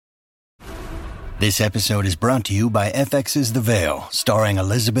This episode is brought to you by FX's The Veil, starring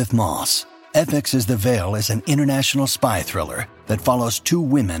Elizabeth Moss. FX's The Veil is an international spy thriller that follows two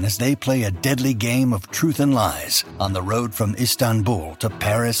women as they play a deadly game of truth and lies on the road from Istanbul to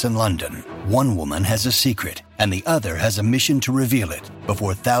Paris and London. One woman has a secret, and the other has a mission to reveal it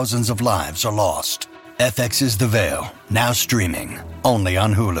before thousands of lives are lost. FX's The Veil, now streaming, only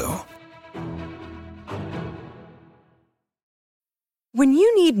on Hulu. When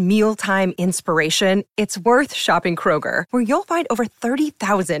you need mealtime inspiration, it's worth shopping Kroger, where you'll find over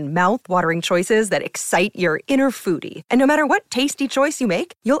 30,000 mouth-watering choices that excite your inner foodie. And no matter what tasty choice you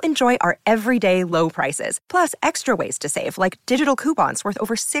make, you'll enjoy our everyday low prices, plus extra ways to save, like digital coupons worth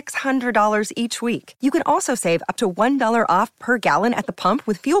over $600 each week. You can also save up to $1 off per gallon at the pump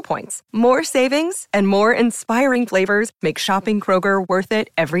with fuel points. More savings and more inspiring flavors make shopping Kroger worth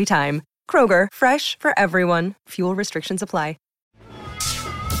it every time. Kroger, fresh for everyone. Fuel restrictions apply.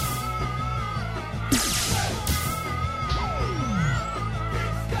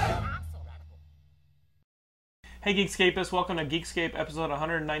 Hey Geekscapists, welcome to Geekscape episode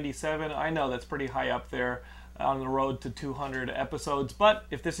 197. I know that's pretty high up there on the road to 200 episodes, but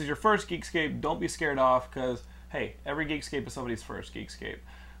if this is your first Geekscape, don't be scared off because, hey, every Geekscape is somebody's first Geekscape.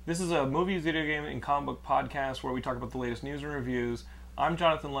 This is a movies, video game, and comic book podcast where we talk about the latest news and reviews. I'm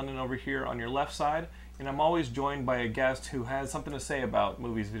Jonathan London over here on your left side, and I'm always joined by a guest who has something to say about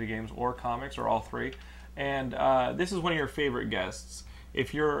movies, video games, or comics, or all three. And this is one of your favorite guests.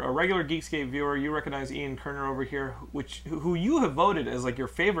 If you're a regular Geekscape viewer, you recognize Ian Kerner over here, who you have voted as like your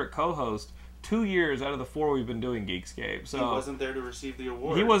favorite co-host 2 years out of the 4 we've been doing Geekscape. So he wasn't there to receive the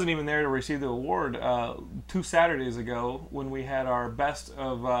award. He wasn't even there to receive the award 2 Saturdays ago when we had our best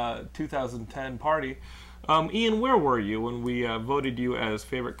of 2010 party. Ian, where were you when we voted you as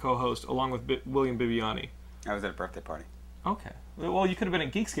favorite co-host along with William Bibiani? I was at a birthday party. Okay. Well, you could have been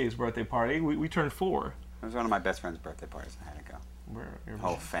at Geekscape's birthday party. We turned 4. It was one of my best friend's birthday parties. I had to go.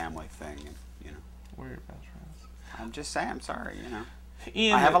 Whole family thing, and We're your best friends. I'm just saying, I'm sorry,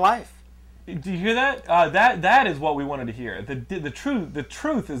 Ian, I have a life. Do you hear that? That is what we wanted to hear. The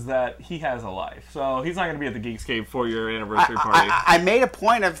truth is that he has a life. So he's not going to be at the Geekscape 4-year anniversary party. I made a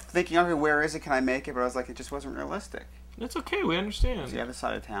point of thinking, okay, where is it? Can I make it? But I was like, it just wasn't realistic. That's okay. We understand. It's the other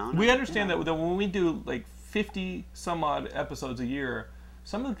side of town. We understand that when we do like 50 some odd episodes a year,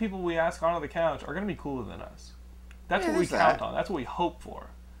 some of the people we ask onto the couch are going to be cooler than us. That's what we count on. That's what we hope for.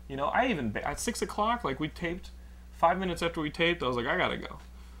 I even at 6 o'clock, like we taped, 5 minutes after we taped, I was like, I gotta go.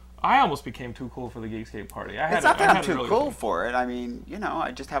 I almost became too cool for the Geekscape party. It's not that I'm too cool for it. I mean,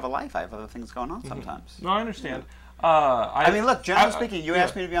 I just have a life. I have other things going on sometimes. No, I understand. I mean, look, generally speaking, you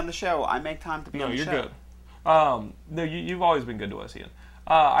asked me to be on the show. I make time to be on the show. No, you're good. No, you've always been good to us, Ian.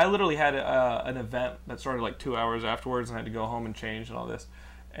 I literally had an event that started like 2 hours afterwards, and I had to go home and change and all this.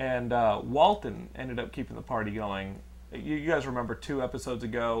 And Walton ended up keeping the party going. You guys remember 2 episodes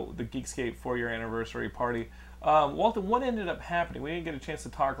ago, the Geekscape 4-year anniversary party. Walton, what ended up happening? We didn't get a chance to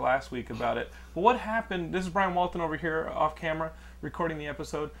talk last week about it. But what happened? This is Brian Walton over here off camera recording the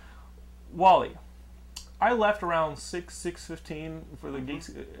episode. Wally, I left around 6:15 for the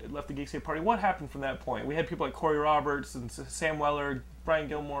left the Geekscape party. What happened from that point? We had people like Corey Roberts and Sam Weller, Brian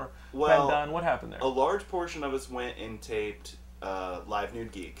Gilmore, Ben Dunn. What happened there? A large portion of us went and taped Live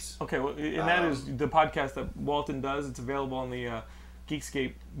Nude Geeks. Okay, well, and that is the podcast that Walton does. It's available on the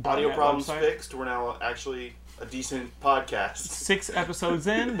Geekscape Audio problems website. Fixed. We're now actually a decent podcast. 6 episodes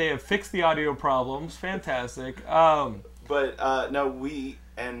in, they have fixed the audio problems. Fantastic. But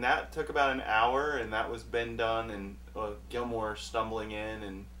and that took about an hour, and that was Ben Dunn and Gilmore stumbling in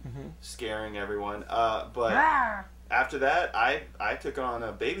and scaring everyone. But after that, I took on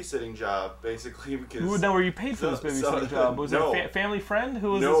a babysitting job, basically, because... Now, were you paid for this babysitting job? Was it a family friend?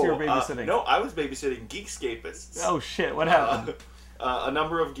 Who was this you were babysitting? No, I was babysitting Geekscapists. Oh, shit. What happened? A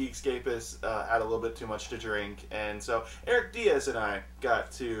number of Geekscapists had a little bit too much to drink, and so Eric Diaz and I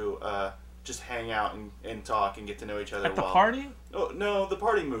got to just hang out and talk and get to know each other. At the party? Oh, no, the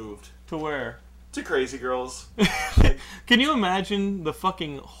party moved. To where? To Crazy Girls. Can you imagine the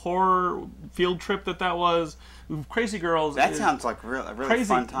fucking horror field trip that was? Crazy Girls. That sounds like a really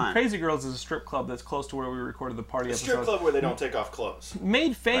fun time. Crazy Girls is a strip club that's close to where we recorded the party episode. A strip club where they don't take off clothes.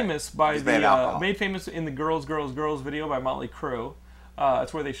 Made famous by made famous in the Girls, Girls, Girls video by Motley Crue.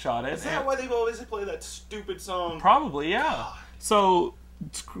 That's where they shot it. Is that why they've always played that stupid song? Probably, yeah. God. So,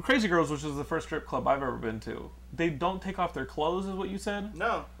 Crazy Girls, which is the first strip club I've ever been to, they don't take off their clothes, is what you said?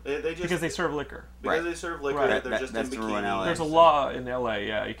 No, they just... Because they serve liquor. Because they serve liquor, they're just in bikini. There's a law in L.A.,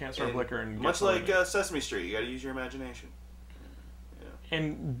 yeah, you can't serve liquor. Much like Sesame Street, you gotta use your imagination.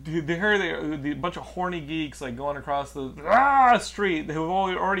 And they hear the bunch of horny geeks like going across the street who've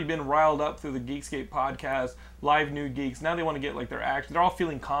already been riled up through the Geekscape podcast, live nude geeks. Now they want to get like their action. They're all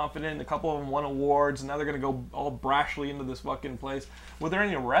feeling confident. A couple of them won awards, and now they're going to go all brashly into this fucking place. Were there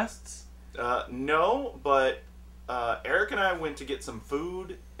any arrests? No, but Eric and I went to get some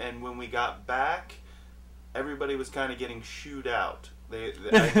food, and when we got back, everybody was kind of getting shooed out. They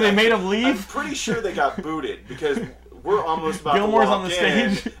made them leave? I'm pretty sure they got booted because we're almost about Gilmore's to walk on the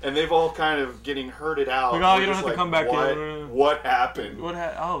in, stage, and they've all kind of getting herded out. Like, oh, you don't have to come back in. What happened?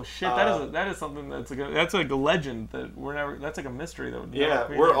 Oh shit! That is something that's like a legend that we're never. That's like a mystery that.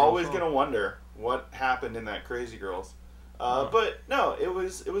 We're always gonna wonder what happened in that Crazy Girls. But no, it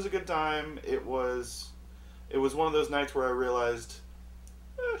was a good time. It was one of those nights where I realized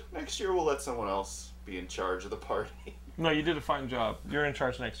next year we'll let someone else be in charge of the party. No, you did a fine job. You're in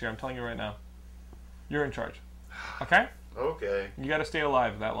charge next year. I'm telling you right now. You're in charge. Okay? Okay. You got to stay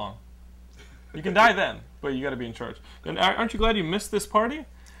alive that long. You can die then, but you got to be in charge. And aren't you glad you missed this party?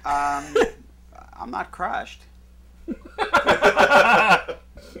 I'm not crushed.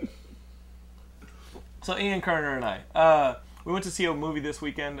 So Ian Kerner and I, we went to see a movie this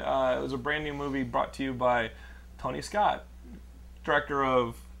weekend. It was a brand new movie brought to you by Tony Scott, director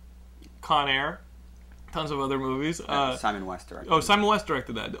of Con Air, tons of other movies. Simon West directed. Oh, Simon West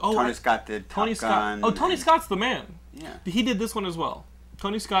directed that. Oh, Tony Scott did Tony Top Gun. Scott. Oh, Tony Scott's the man. Yeah. He did this one as well.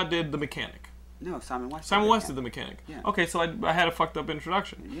 Tony Scott did The Mechanic. No, Simon West. Simon West did The Mechanic. Yeah. Okay, so I had a fucked up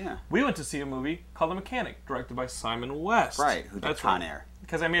introduction. Yeah. We went to see a movie called The Mechanic, directed by Simon West. Right, who did Con Air.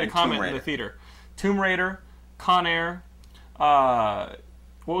 Because I made a And comment Tomb in the Raider. theater. Tomb Raider, Con Air. What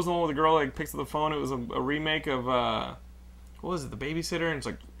was the one with the girl that picks up the phone? It was a remake of what was it? The Babysitter, and it's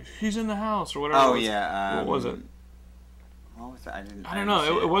like she's in the house or whatever. Oh it was. yeah. What was it? What was that? I don't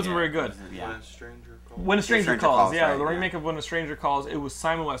know. It wasn't very good. Yeah. When a stranger calls. When a Stranger Calls. Calls, Yeah, right, the yeah. remake of When a Stranger Calls. It was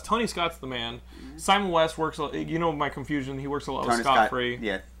Simon West. Tony Scott's the man. Mm-hmm. Simon West works. You know my confusion. He works a lot with Scott Free.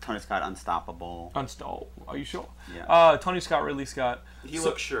 Yeah, Tony Scott, Unstoppable. Are you sure? Yeah. Tony Scott, Ridley Scott. He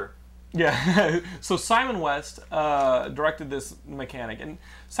looks sure. Yeah. So Simon West directed this Mechanic, and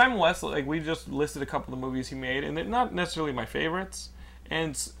Simon West, like we just listed a couple of movies he made, and they're not necessarily my favorites.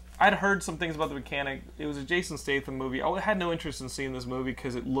 And I'd heard some things about The Mechanic. It was a Jason Statham movie. I had no interest in seeing this movie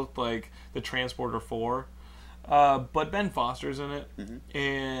because it looked like The Transporter 4. But Ben Foster's in it,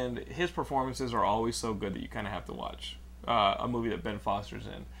 and his performances are always so good that you kind of have to watch a movie that Ben Foster's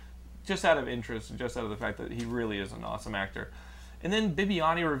in. Just out of interest, and just out of the fact that he really is an awesome actor. And then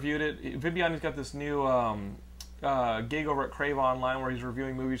Bibiani reviewed it. Bibiani's got this new gig over at Crave Online where he's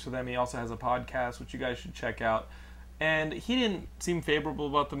reviewing movies for them. He also has a podcast, which you guys should check out. And he didn't seem favorable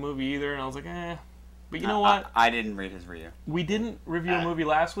about the movie either, and I was like, eh. But you know what? I didn't read his review. We didn't review a movie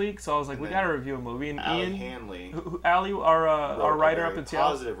last week, so I was like, we got to review a movie. And Allie Ian, Hanley, Allie, our writer up in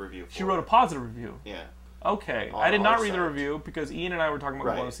Seattle, positive review. she wrote a positive review. Yeah. Okay, On I did not our read the site. review because Ian and I were talking about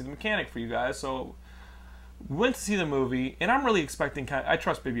Right. going to see The Mechanic for you guys, so we went to see the movie, and I'm really expecting, I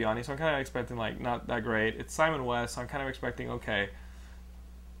trust Bibiani, so I'm kind of expecting, like, not that great. It's Simon West, so I'm kind of expecting, okay.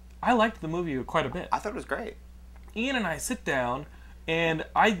 I liked the movie quite a bit. I thought it was great. Ian and I sit down, and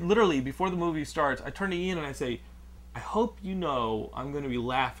I literally, before the movie starts, I turn to Ian and I say, I hope you know I'm going to be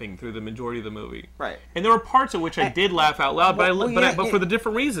laughing through the majority of the movie. Right. And there were parts at which I did laugh out loud, but for the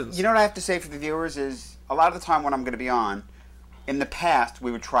different reasons. You know what I have to say for the viewers is, a lot of the time when I'm going to be on, in the past,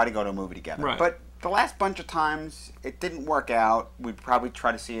 we would try to go to a movie together. Right. But the last bunch of times, it didn't work out. We'd probably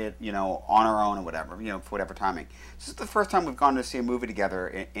try to see it, on our own or whatever, for whatever timing. This is the first time we've gone to see a movie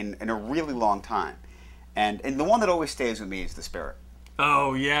together in a really long time. And the one that always stays with me is The Spirit.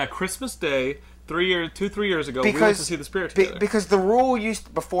 Oh, yeah. Christmas Day, 3 years ago, we went to see The Spirit together. Because the rule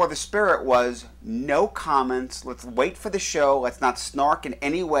before The Spirit was no comments. Let's wait for the show. Let's not snark in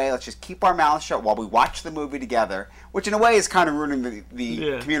any way. Let's just keep our mouths shut while we watch the movie together, which in a way is kind of ruining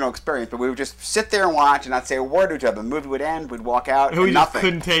the communal experience. But we would just sit there and watch and not say a word to each other. The movie would end. We'd walk out. We and just nothing.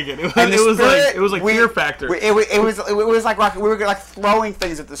 couldn't take it. It was like Fear Factor. It was like we were like throwing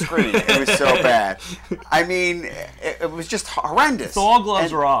things at the screen. It was so bad. I mean, it was just horrendous. So all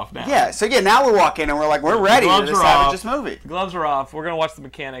gloves are off now. Yeah. So now we walk in and we're like, we're ready to decide this movie. The gloves are off. We're going to watch The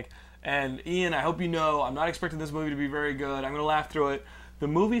Mechanic. And Ian, I hope you know, I'm not expecting this movie to be very good. I'm going to laugh through it. The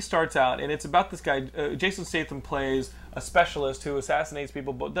movie starts out, and it's about this guy. Jason Statham plays a specialist who assassinates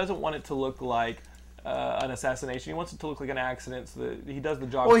people, but doesn't want it to look like an assassination. He wants it to look like an accident, so that he does the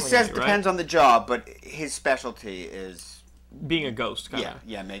job. Well, he cleanly, says it depends on the job, but his specialty is being a ghost, kind of.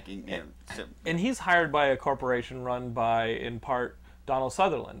 Yeah, making. And he's hired by a corporation run by, in part, Donald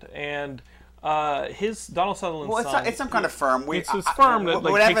Sutherland, and Donald Sutherland's son. Well, it's some kind of firm. It's this firm that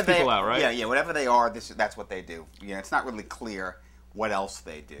takes people out, right? Yeah, whatever they are, that's what they do. It's not really clear what else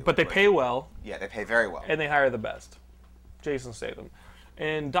they do. But they pay well. Yeah, they pay very well. And they hire the best. Jason Statham.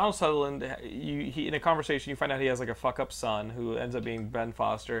 And Donald Sutherland, he in a conversation, you find out he has like a fuck-up son who ends up being Ben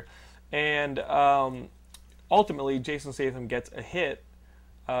Foster. And ultimately, Jason Statham gets a hit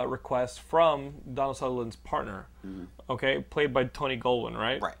request from Donald Sutherland's partner, okay, played by Tony Goldwyn,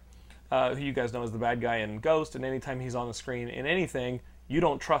 right? Right. Who you guys know as the bad guy in Ghost, and anytime he's on the screen in anything, you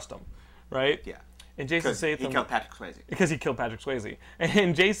don't trust him, right? Yeah. And Jason Statham... he killed Patrick Swayze. Because he killed Patrick Swayze.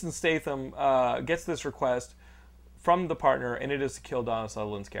 And Jason Statham gets this request from the partner, and it is to kill Donald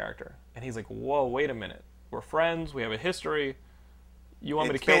Sutherland's character. And he's like, whoa, wait a minute. We're friends, we have a history... You want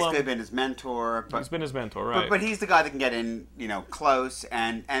me to kill him? It's basically been his mentor. He's been his mentor, right? But he's the guy that can get in, close.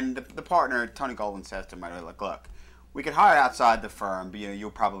 And the partner, Tony Goldwyn, says to him, right, like, look, we could hire outside the firm, but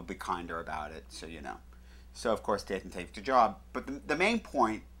you'll probably be kinder about it, so you know. So of course Statham takes the job. But the main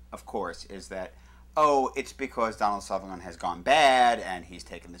point, of course, is that it's because Donald Sutherland has gone bad and he's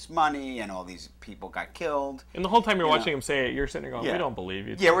taken this money and all these people got killed. And the whole time you're watching him say it, you're sitting there going, we don't believe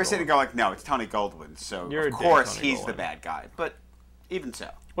you. Yeah, we're sitting there going, like, no, it's Tony Goldwyn, so of course he's the bad guy. But even so.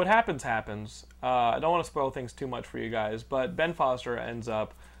 What happens. I don't want to spoil things too much for you guys, but Ben Foster ends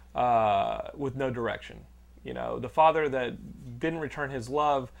up with no direction. The father that didn't return his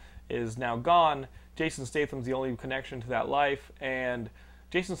love is now gone. Jason Statham's the only connection to that life, and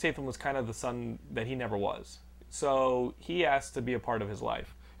Jason Statham was kind of the son that he never was. So he asked to be a part of his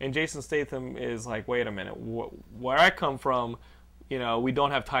life. And Jason Statham is like, wait a minute, where I come from, we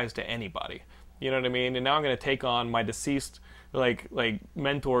don't have ties to anybody. You know what I mean? And now I'm going to take on my deceased like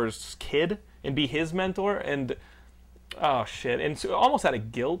mentor's kid and be his mentor, and oh shit, and so almost out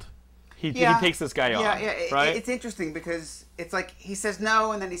of guilt he takes this guy on. Right? It's interesting because it's like he says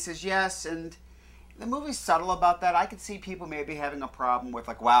no and then he says yes, and the movie's subtle about that. I could see people maybe having a problem with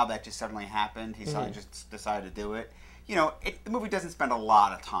like, wow, that just suddenly happened, he suddenly just decided to do it. The movie doesn't spend a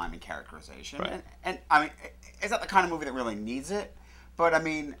lot of time in characterization, right. and I mean, it's not the kind of movie that really needs it, but I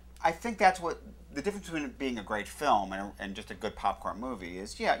mean, I think that's what the difference between it being a great film and just a good popcorn movie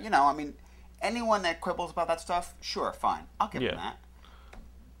is. I mean, anyone that quibbles about that stuff, sure, fine, I'll give them that.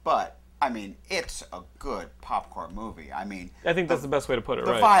 But I mean, it's a good popcorn movie. I mean, I think that's the best way to put it.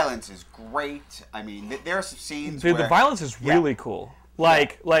 The violence is great. I mean, there are some scenes. Dude, the violence is really cool.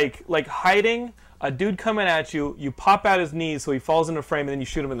 Like hiding. A dude coming at you, you pop out his knees so he falls in a frame, and then you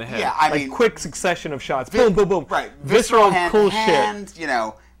shoot him in the head. Yeah, I mean, quick succession of shots. Boom, boom, boom. Right. Visceral, cool shit.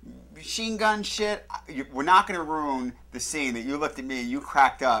 Machine gun shit. We're not going to ruin the scene that you looked at me and you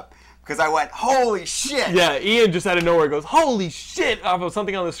cracked up because I went, holy shit. Yeah, Ian just out of nowhere goes, holy shit, off of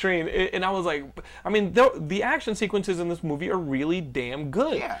something on the screen. And I was like, I mean, the action sequences in this movie are really damn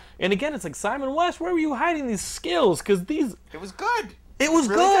good. Yeah. And again, it's like, Simon West, where were you hiding these skills? Because It was good. It was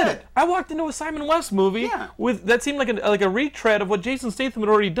really good. I walked into a Simon West movie with that seemed like a retread of what Jason Statham had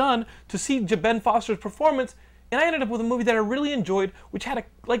already done to see Ben Foster's performance, and I ended up with a movie that I really enjoyed, which had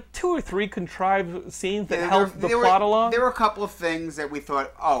like 2 or 3 contrived scenes that helped the plot along. There were a couple of things that we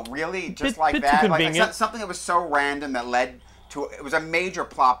thought, oh, really, just bit that, too convenient. Something that was so random that led to it was a major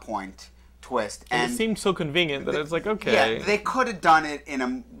plot point twist, and it seemed so convenient that it's like, okay. Yeah, they could have done it in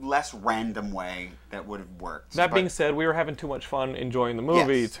a less random way that would have worked. That being said, we were having too much fun enjoying the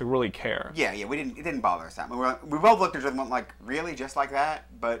movie to really care. Yeah, it didn't bother us that much. We both looked at each other and went like, really, just like that?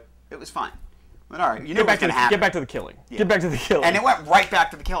 But it was fine. But all right, you knew what was going to happen. Get back to the killing. Yeah. Get back to the killing. And it went right back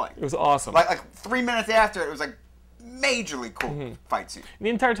to the killing. It was awesome. Like 3 minutes after, it was like majorly cool fight scene. The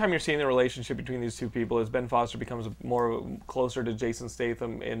entire time you're seeing the relationship between these two people as Ben Foster becomes closer to Jason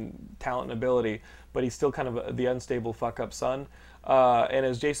Statham in talent and ability, but he's still kind of the unstable fuck-up son. And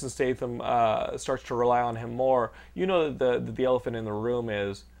as Jason Statham starts to rely on him more, that the elephant in the room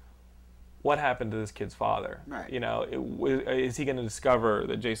is, what happened to this kid's father? Right. Is he going to discover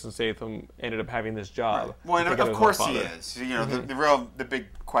that Jason Statham ended up having this job? Right. Well, and of course he is. The big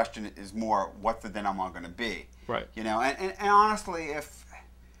question is more, what's the denouement going to be? Right. And honestly,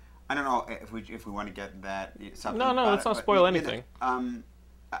 I don't know if we want to get that something. No, let's not spoil anything.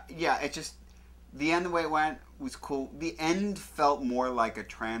 It just the end, the way it went was cool. The end felt more like a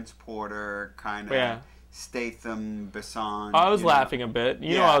transporter kind of Statham, Besson. I was laughing a bit.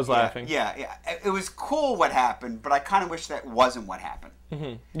 I was laughing. Yeah. It was cool what happened, but I kind of wish that wasn't what happened.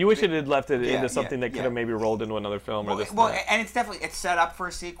 Mm-hmm. You wish it had left it into something that could have maybe rolled into another film or this. Well, and it's set up for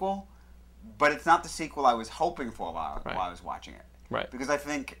a sequel, but it's not the sequel I was hoping for while I was watching it. Right. Because I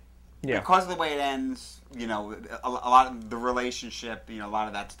think because of the way it ends, a lot of the relationship, a lot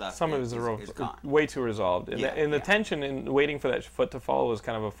of that stuff. Some of it is gone. Way too resolved. And the tension in waiting for that foot to follow was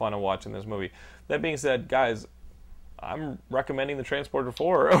kind of a fun of watching this movie. That being said, guys, I'm recommending the Transporter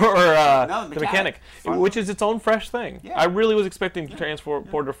 4 or the Mechanic, which is its own fresh thing. Yeah. I really was expecting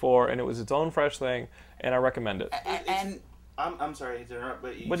Transporter 4, and it was its own fresh thing, and I recommend it. And I'm sorry to interrupt,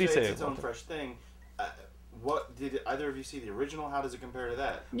 but What do you say? it's its own fresh thing. What did either of you see the original? How does it compare to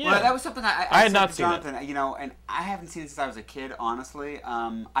that? Yeah. Well, that was something I had said not to seen Jonathan, and I haven't seen it since I was a kid, honestly.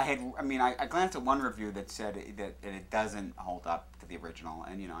 I glanced at one review that said that it doesn't hold up to the original,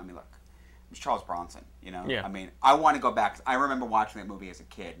 and look, it's Charles Bronson, Yeah. I want to go back. I remember watching that movie as a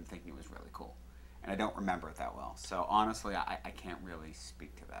kid and thinking it was really cool, and I don't remember it that well. So honestly, I can't really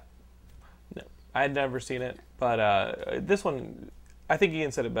speak to that. No, I had never seen it, but this one, I think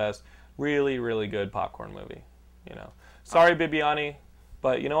Ian said it best. Really, really good popcorn movie. Sorry, Bibiani,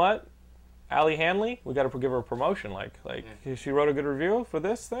 but you know what? Allie Hanley, we got to give her a promotion. She wrote a good review for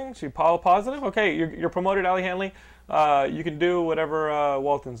this thing. She positive. Okay, you're promoted, Allie Hanley. You can do whatever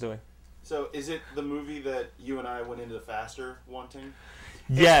Walton's doing. So, is it the movie that you and I went into Faster wanting?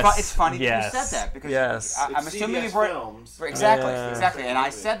 Yes. It's funny yes. that you said that because yes. I'm assuming you CBS brought Films. exactly. And I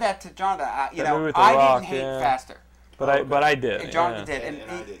said that to Jonathan. movie with The I Rock, didn't hate yeah. Faster. But I did. And Jonathan did,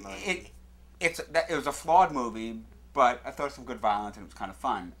 And I did not. It was a flawed movie, but I thought it was some good violence and it was kind of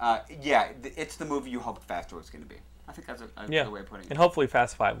fun. It's the movie you hoped Faster was going to be. I think that's a good way of putting it. And hopefully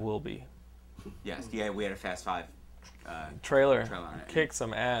Fast 5 will be. Yes, we had a Fast 5 trailer on it. Kick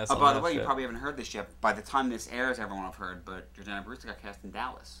some ass. Oh, on by the that way, shit. you probably haven't heard this yet. By the time this airs, everyone will have heard, but Jordana Brewster got cast in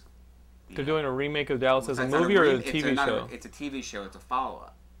Dallas. They're doing a remake of Dallas as a It's not movie or a it's TV show? It's a TV show. It's a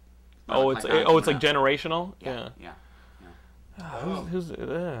follow-up. It's like generational? Yeah. Who's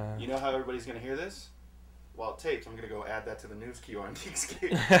You know how everybody's going to hear this? While it tapes, I'm going to go add that to the news queue on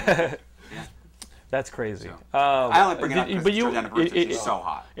Geekscape. That's crazy. So, I only bring it up because Jordana Brewster is so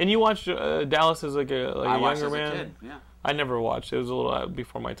hot. And you watched Dallas as like a younger man? As a kid, yeah. I never watched. It was a little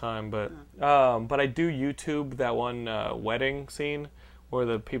before my time, but I do YouTube that one wedding scene where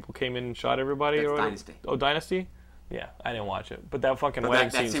the people came in and shot everybody. That's or whatever. Dynasty. Oh, Dynasty? Yeah, I didn't watch it, but that fucking But wedding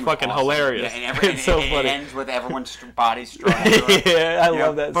that scene is scene fucking was awesome. hilarious. Yeah, It's so funny. It ends with everyone's bodies strewn everywhere. Yeah, I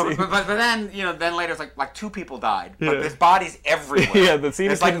love that scene. But then then later it's like 2 people died, but Yeah. there's bodies everywhere. Yeah, the scene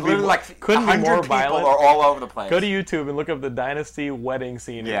There's couldn't be literally more- couldn't be 100 more people violent. are all over the place. Go to YouTube and look up the Dynasty wedding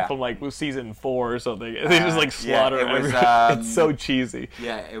scene Yeah. from season 4 or something. They just slaughter it was, everybody. It's so cheesy.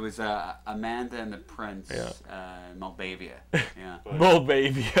 Yeah, it was Amanda and the Prince, Moldavia. Yeah.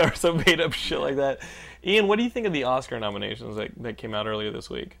 Moldavia or some made up shit like that. Ian, what do you think of the Oscar nominations that came out earlier this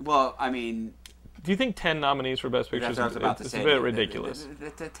week? Well, I mean, Do you think 10 nominees for Best Picture that's what I was about to is say. a bit ridiculous?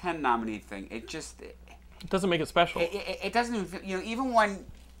 The 10 nominee thing, it just It doesn't make it special. it doesn't even even when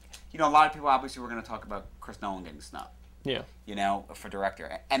a lot of people obviously were going to talk about Chris Nolan getting snubbed. Yeah. For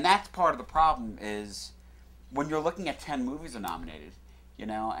director. And that's part of the problem is when you're looking at 10 movies are nominated,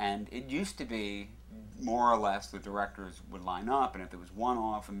 and it used to be more or less the directors would line up, and if there was one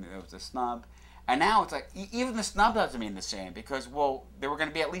off and there was a snub. And now it's like, even the snub doesn't mean the same because, there were going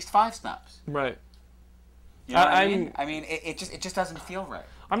to be at least 5 snubs. Right. You know what I mean? I mean, it just doesn't feel right.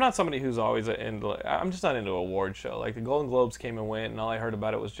 I'm not somebody who's always I'm just not into award show. Like, the Golden Globes came and went, and all I heard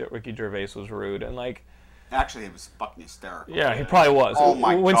about it was Ricky Gervais was rude. And, Actually, it was fucking hysterical. yeah, he probably was. Oh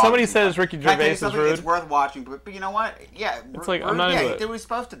my when God, somebody he says was. Ricky Can I tell Gervais you is something? rude, It's worth watching, but you know what? Yeah. It's like, I'm not into he it. did what he's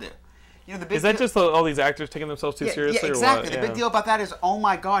supposed to do. The big is that deal- just all these actors taking themselves too seriously? Yeah, exactly. Or what? The big deal about that is, oh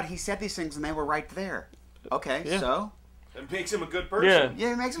my God, he said these things and they were right there. Okay, Yeah. so? It makes him a good person.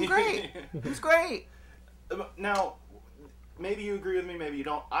 Yeah, it makes him great. He's great. Now, maybe you agree with me, maybe you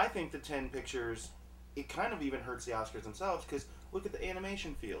don't. I think the 10 pictures, it kind of even hurts the Oscars themselves because look at the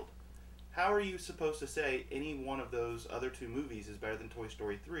animation field. How are you supposed to say any one of those other 2 movies is better than Toy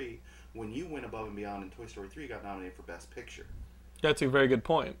Story 3 when you went above and beyond and Toy Story 3 got nominated for Best Picture? That's a very good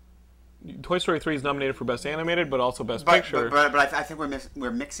point. Toy Story 3 is nominated for Best Animated, but also Best Picture. But I think we're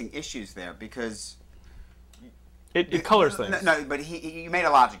mixing issues there because it colors things. No, but you made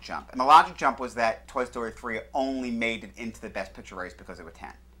a logic jump, and the logic jump was that Toy Story 3 only made it into the Best Picture race because there were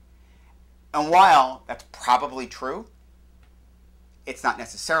 10. And while that's probably true, it's not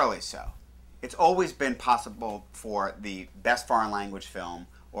necessarily so. It's always been possible for the Best Foreign Language Film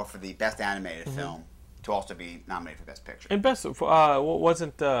or for the Best Animated Film to also be nominated for Best Picture. And Best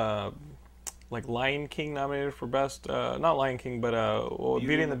wasn't Lion King nominated for Best? Not Lion King, but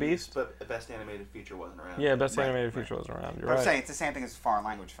Beauty and the Beast. But Best Animated Feature wasn't around. Yeah, Best Animated Feature wasn't around. You're But I'm right. saying it's the same thing as foreign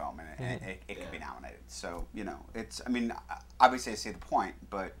language film, and it can be nominated. So it's. I mean, obviously I see the point,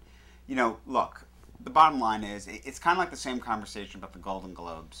 but look, the bottom line is it's kind of like the same conversation about the Golden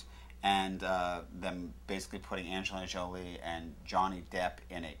Globes and them basically putting Angelina Jolie and Johnny Depp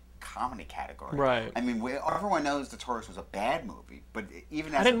in a comedy category. Right. I mean, everyone knows The Tourist was a bad movie, but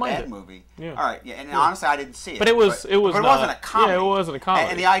even as a didn't mind bad it. movie, Yeah. all right, yeah. And honestly, I didn't see it. But it was but it wasn't not- a comedy. yeah, it wasn't a comedy.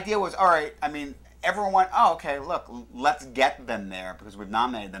 And the idea was, all right. I mean, everyone went, oh, okay. Look, let's get them there because we've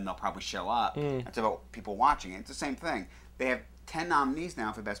nominated them. They'll probably show up. It's about people watching it. It's the same thing. They have 10 nominees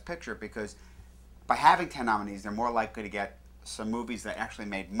now for Best Picture because by having 10 nominees, they're more likely to get some movies that actually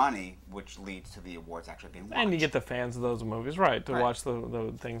made money, which leads to the awards actually being watched. And you get the fans of those movies, right, to Right. watch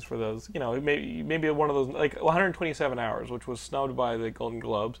the things for those. You know, maybe one of those, like 127 Hours, which was snubbed by the Golden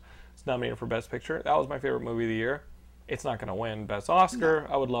Globes. It's nominated for Best Picture. That was my favorite movie of the year. It's not going to win Best Oscar.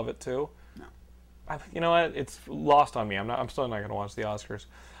 I would love it too. No. You know what? It's lost on me. I'm still not going to watch the Oscars.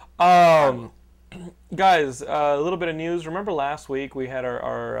 Guys, a little bit of news. Remember last week we had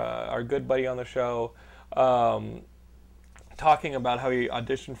our good buddy on the show talking about how he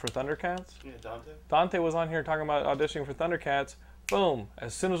auditioned for Thundercats? Yeah, Dante. Dante was on here talking about auditioning for Thundercats. Boom.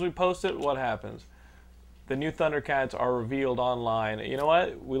 As soon as we post it, what happens? The new Thundercats are revealed online. You know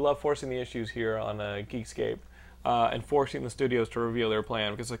what? We love forcing the issues here on Geekscape and forcing the studios to reveal their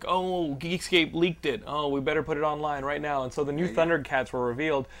plan. Because it's like, oh, Geekscape leaked it. Oh, we better put it online right now. And so the new Thundercats were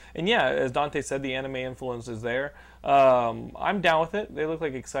revealed. And yeah, as Dante said, the anime influence is there. I'm down with it. They look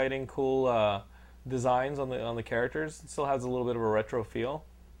like exciting, cool designs on the characters. It still has a little bit of a retro feel.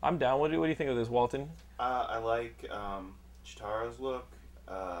 I'm down. What do you think of this, Walton? I like Chitaro's look.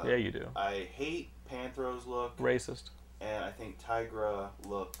 Yeah, you do. I hate Panthro's look, Racist. and I think Tigra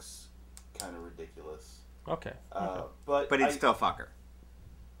looks kind of ridiculous. Okay. But But he'd still fuck her.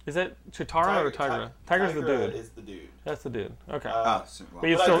 Is that Chitara or Tigra? Tigra's the dude. Is the dude. That's the dude. Okay. Oh, so, but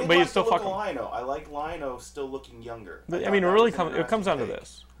you But still, I did but you like still the look fuck him. of Lino. I like Lino still looking younger. I thought mean, it that really was an comes. It comes down to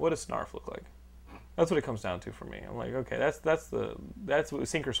interesting this. What does Snarf look like? That's what it comes down to for me. I'm like, okay, that's what,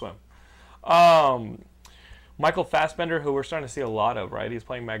 sink or swim. Michael Fassbender, who we're starting to see a lot of, right? He's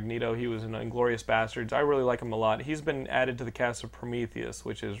playing Magneto. He was in Inglourious Bastards. I really like him a lot. He's been added to the cast of Prometheus,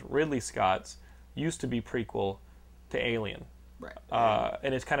 which is Ridley Scott's used to be prequel to Alien. right.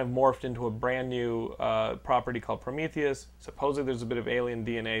 And it's kind of morphed into a brand new property called Prometheus. Supposedly there's a bit of alien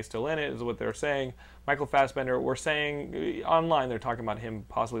DNA still in it, is what they're saying. Michael Fassbender, we're saying, online they're talking about him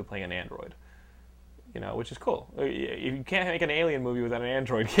possibly playing an android. You know, which is cool. You can't make an alien movie without an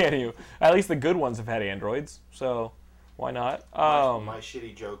android, can you? At least the good ones have had androids, so why not? My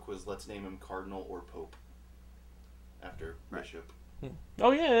shitty joke was, let's name him Cardinal or Pope after Bishop.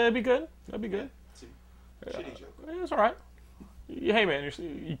 Oh yeah, that'd be good. That'd be good. It's a shitty joke. It's all right. Hey man,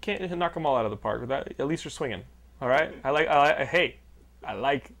 you can't knock them all out of the park. At least you're swinging. All right. I like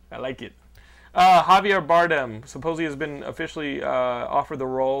it. Javier Bardem supposedly has been officially offered the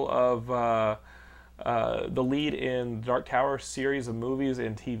role of the lead in Dark Tower series of movies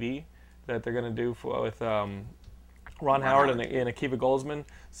and TV that they're going to do with Ron Howard and Akiva Goldsman.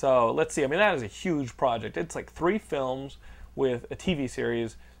 So let's see. I mean, that is a huge project. It's like 3 films with a TV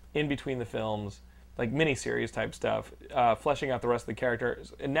series in between the films, like miniseries type stuff, fleshing out the rest of the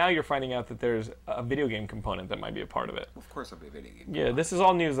characters. And now you're finding out that there's a video game component that might be a part of it. Of course, it'll be a video game. Yeah, this is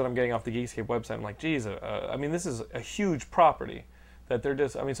all news that I'm getting off the Geekscape website. I'm like, geez, I mean, this is a huge property that they're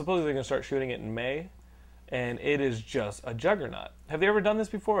just, I mean, supposedly they're going to start shooting it in May, and it is just a juggernaut. Have they ever done this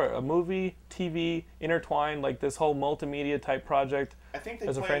before? A movie, TV, intertwined, like this whole multimedia type project I think they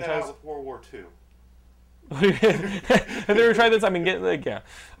as a planned that franchise? out with World War II. Have they ever tried this? I mean,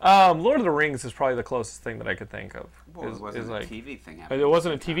 Lord of the Rings is probably the closest thing that I could think of. Well, it wasn't a like, TV thing. it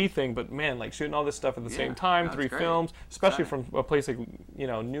wasn't a TV thing, but man, like shooting all this stuff at the same time, no, 3 it's great. films, especially from a place like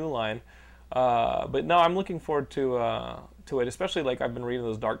New Line. But no, I'm looking forward to it, especially like I've been reading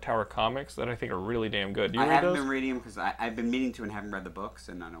those Dark Tower comics that I think are really damn good. Do you I read haven't those? been reading them because I've been meaning to and haven't read the books,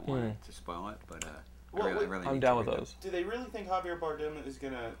 and I don't want to spoil it. But Well, I really I'm need down to with read those. Do they really think Javier Bardem is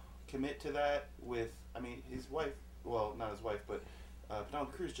going to commit to that with, I mean, his wife, well, not his wife, but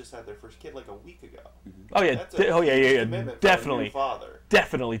Penelope Cruz just had their first kid like a week ago. Oh yeah, That's a huge commitment for a definitely, new father.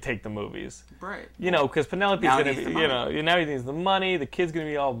 definitely take the movies. them. Right. Because Penelope's Now he gonna needs be, the money. now he needs the money. The kid's gonna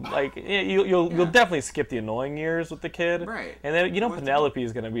be all like, you'll definitely skip the annoying years with the kid, Right. And then What's the- Penelope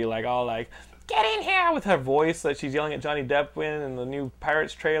is gonna be like all like, get in here with her voice that she's yelling at Johnny Depp in the new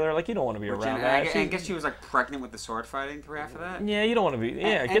Pirates trailer. Like you don't want to be around that. I guess she was like pregnant with the sword fighting through after that. Yeah, you don't want to be.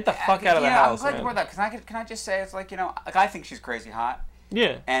 Yeah, And- get the and- fuck out of the yeah, house. I'm glad man. you brought that because can I just say it's like like I think she's crazy hot,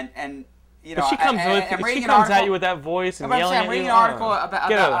 Yeah. and you know If she comes, I'm if reading she an comes at article- you with that voice and But I'm yelling saying, I'm at reading you, an article get out of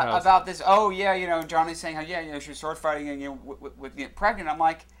the house. about this. Oh yeah, Johnny's saying how she was sword fighting and with pregnant. I'm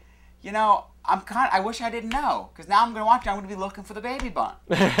like, I wish I didn't know because now I'm gonna watch it. I'm gonna be looking for the baby bump.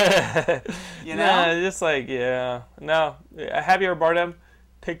 Nah, just like no. Javier Bardem,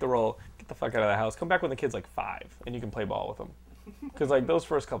 take the role. Get the fuck out of the house. Come back when the kid's like 5, and you can play ball with him. Because like those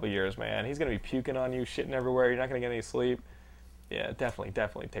first couple years, man, he's gonna be puking on you, shitting everywhere. You're not gonna get any sleep. Yeah,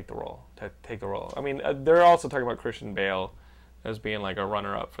 definitely take the role. Take the role. I mean, they're also talking about Christian Bale as being like a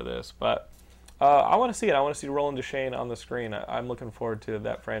runner-up for this, but I want to see it. I want to see Roland Deschain on the screen. I'm looking forward to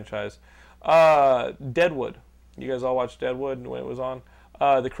that franchise. Deadwood. You guys all watched Deadwood when it was on?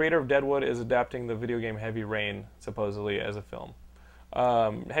 The creator of Deadwood is adapting the video game Heavy Rain, supposedly, as a film.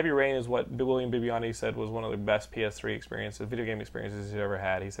 Heavy Rain is what William Bibbiani said was one of the best PS3 experiences, video game experiences he's ever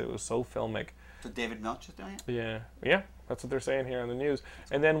had. He said it was so filmic. So David Milch is doing it? Yeah, that's what they're saying here on the news.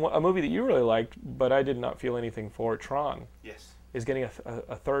 And then a movie that you really liked, but I did not feel anything for, Tron. Yes. Is getting a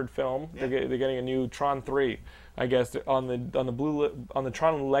third film. Yeah. They're getting a new Tron 3, I guess, on the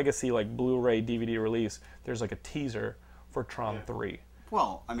Tron Legacy like Blu-ray DVD release. There's like a teaser for Tron 3.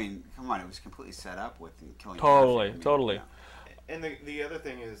 Well, I mean, come on, it was completely set up with Killing Totally. Yeah. And the other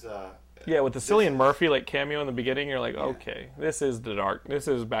thing is, with the Cillian Murphy like cameo in the beginning, you're like, okay, this is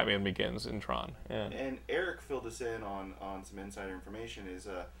Batman Begins in Tron. Yeah. And Eric filled us in on some insider information. Is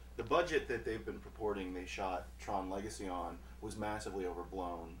the budget that they've been purporting they shot Tron Legacy on was massively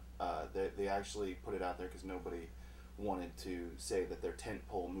overblown. They actually put it out there because nobody wanted to say that their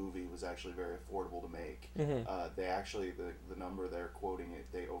tentpole movie was actually very affordable to make. Mm-hmm. They actually the number they're quoting it,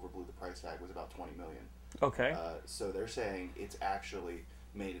 they overblew the price tag, was about $20 million. Okay. So they're saying it's actually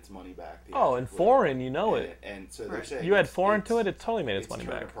made its money back. And foreign, you know it. And so they're saying you add foreign to it, it totally made its money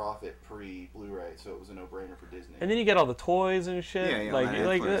turned back. a profit pre-Blu-ray, so it was a no-brainer for Disney. And then you get all the toys and shit.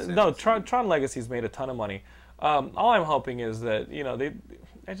 Tron Legacy's made a ton of money. All I'm hoping is that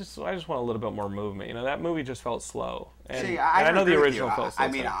I just want a little bit more movement. You know, that movie just felt slow. And, See, I know the original felt slow. I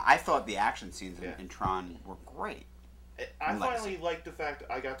mean, I thought the action scenes in Tron were great. I finally liked the fact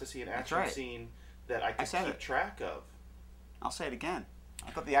I got to see an action scene that I could keep track of. I'll say it again. I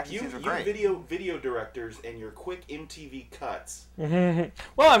thought the action scenes were great. Video directors and your quick MTV cuts.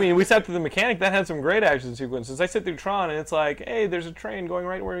 Well, I mean, we sat through the Mechanic. That had some great action sequences. I sit through Tron, and it's like, hey, there's a train going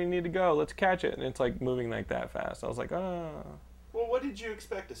right where we need to go. Let's catch it. And it's like moving like that fast. I was like, oh. Well, what did you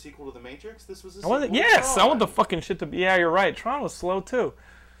expect? A sequel to The Matrix? This was a sequel Yes, to I want the fucking shit to be... Yeah, you're right. Tron was slow, too.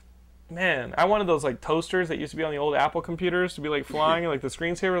 Man, I wanted those like toasters that used to be on the old Apple computers to be like flying, like the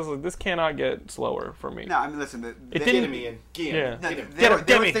screensavers. Like, this cannot get slower for me. No, I mean, listen, it didn't.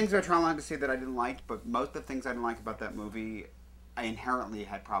 There were things about Tron Legacy that I didn't like, but most of the things I didn't like about that movie, I inherently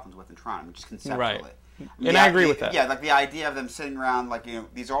had problems with in Tron. I mean, just conceptually. Right. And I agree with that. Yeah, like the idea of them sitting around, like,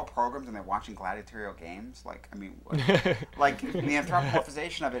 these are all programs and they're watching gladiatorial games. Like, I mean, like the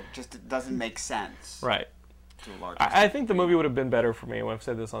anthropomorphization of it just doesn't make sense. Right. I think the movie would have been better for me. When I've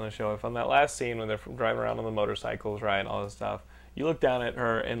said this on the show, if on that last scene when they're driving around on the motorcycles, right, and all this stuff, you look down at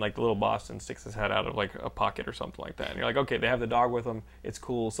her and like the little Boston sticks his head out of like a pocket or something like that, and you're like, okay, they have the dog with them. It's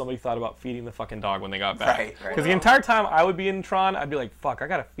cool. Somebody thought about feeding the fucking dog when they got back. Right. Because the entire time I would be in Tron, I'd be like, fuck, I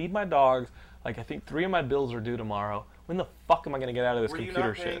gotta feed my dogs. Like, I think 3 of my bills are due tomorrow. When the fuck am I gonna get out of this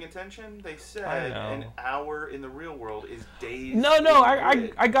computer shit? Were you not paying attention? They said an hour in the real world is days. No,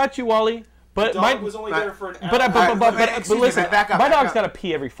 I got you, Wally. But the dog was only there for an hour. But listen, my dog's got to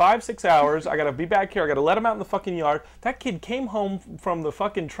pee every 5-6 hours. I got to be back here. I got to let him out in the fucking yard. That kid came home from the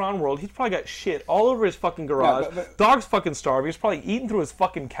fucking Tron world. He's probably got shit all over his fucking garage. Dog's fucking starving. He's probably eating through his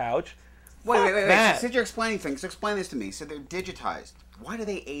fucking couch. Wait. Since you're explaining things, explain this to me. So they're digitized. Why do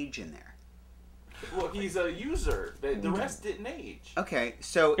they age in there? Well, he's a user. The rest didn't age. Okay,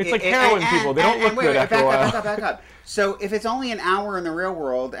 so... It's like heroin people. They don't look good after a while. Back up. So if it's only an hour in the real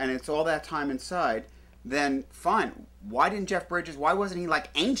world and it's all that time inside, then fine. Why didn't Jeff Bridges... Why wasn't he, like,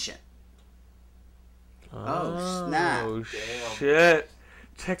 ancient? Oh, snap. Oh, shit.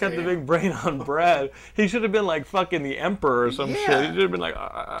 Check out the big brain on Brad. He should have been, like, fucking the Emperor or some shit. He should have been, like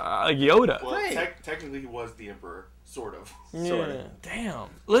Yoda. Well, technically he was the Emperor. Sort of. Yeah. Damn.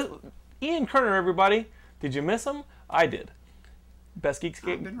 Ian Kerner, everybody. Did you miss him? I did. Best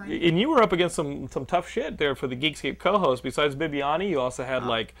Geekscape. And you were up against some tough shit there for the Geekscape co-host. Besides Bibbiani, you also had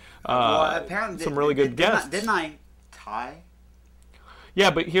some really good guests. Didn't I tie? Yeah,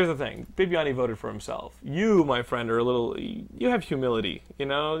 but here's the thing. Bibbiani voted for himself. You, my friend, are a little... You have humility. You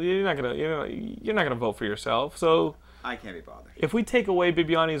know, you're not gonna vote for yourself. So I can't be bothered. If we take away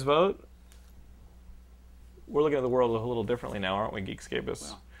Bibbiani's vote, we're looking at the world a little differently now, aren't we, Geekscapists?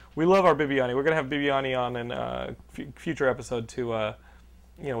 Well, we love our Bibbiani. We're going to have Bibbiani on in a future episode to,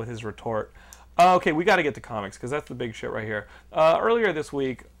 with his retort. Okay, we got to get to comics because that's the big shit right here. Earlier this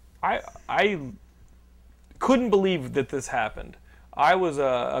week, I couldn't believe that this happened. I was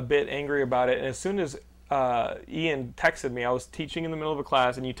a bit angry about it, and as soon as Ian texted me, I was teaching in the middle of a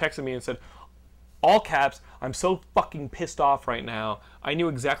class, and you texted me and said, all caps, I'm so fucking pissed off right now. I knew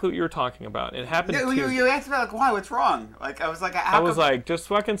exactly what you were talking about. It happened You asked me, like, why? What's wrong? Like, I was like, just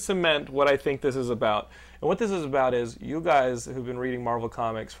fucking cement what I think this is about. And what this is about is you guys who've been reading Marvel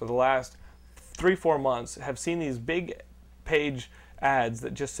Comics for the last 3-4 months have seen these big page ads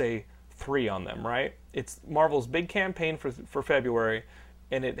that just say 3 on them, right? It's Marvel's big campaign for February,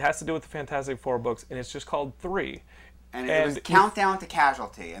 and it has to do with the Fantastic Four books, and it's just called 3. And it was Countdown to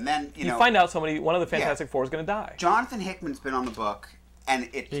Casualty. And then, you know, find out one of the Fantastic Four is going to die. Jonathan Hickman's been on the book, and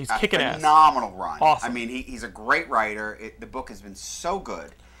it's a kicking phenomenal ass. run. Awesome. I mean, he's a great writer. The book has been so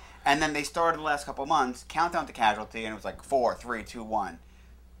good. And then they started the last couple of months, Countdown to Casualty, and it was like 4, 3, 2, 1.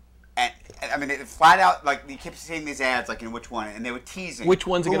 And I mean, it flat out, like, you kept seeing these ads, like, in which one, and they were teasing. Which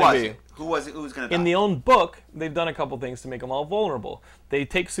one's it going to be? Who was going to die? In the own book, they've done a couple things to make them all vulnerable. They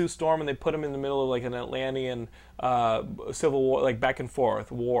take Sue Storm and they put him in the middle of, like, an Atlantean civil war, like, back and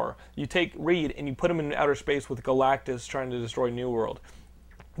forth war. You take Reed and you put him in outer space with Galactus trying to destroy New World.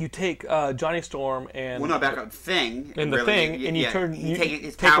 You take Johnny Storm and... Well, no, back up Thing. And the Thing, and you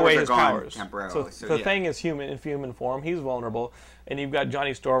take away his powers. Temporarily. So the Thing is in human form. He's vulnerable. And you've got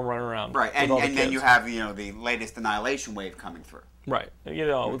Johnny Storm running around. Right, and then you have, you know, the latest Annihilation wave coming through. Right. You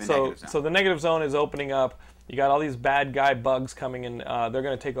know, so the Negative Zone is opening up. You got all these bad guy bugs coming in. They're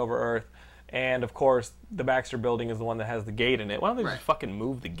going to take over Earth. And, of course, the Baxter Building is the one that has the gate in it. Why don't they just fucking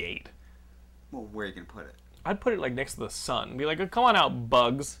move the gate? Well, where are you going to put it? I'd put it, like, next to the sun. Be like, come on out,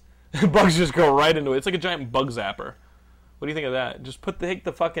 bugs. Bugs just go right into it. It's like a giant bug zapper. What do you think of that? Just take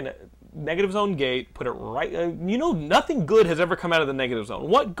the fucking Negative Zone gate, put it right... you know, nothing good has ever come out of the Negative Zone.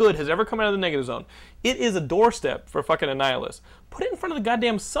 What good has ever come out of the Negative Zone? It is a doorstep for fucking Annihilus. Put it in front of the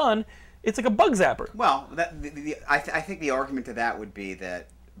goddamn sun. It's like a bug zapper. Well, I think the argument to that would be that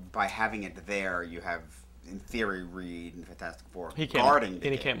by having it there, you have, in theory, Reed and Fantastic Four guarding the gate.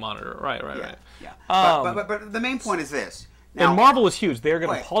 And he can't monitor it. Right. Yeah. But the main point is this. Now, and Marvel was huge. They're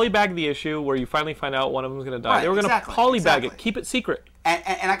going to polybag the issue where you finally find out one of them is going to die. Right, they were going to polybag it, keep it secret.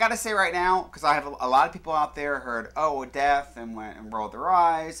 And I got to say right now, because I have a lot of people out there heard, oh, death, and went and rolled their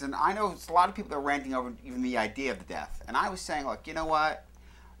eyes. And I know there's a lot of people that are ranting over even the idea of the death. And I was saying, look, you know what?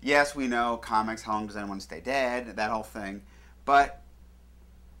 Yes, we know comics, how long does anyone stay dead, that whole thing. But,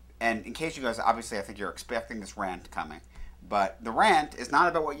 and in case you guys, obviously I think you're expecting this rant coming. But the rant is not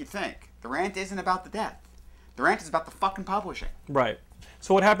about what you think. The rant isn't about the death. The rant is about the fucking publishing. Right.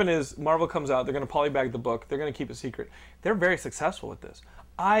 So what happened is Marvel comes out. They're going to polybag the book. They're going to keep it secret. They're very successful with this.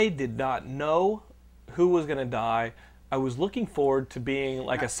 I did not know who was going to die. I was looking forward to being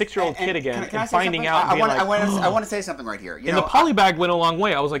like a 6-year-old kid again and finding out. I want to say something right here. The polybag went a long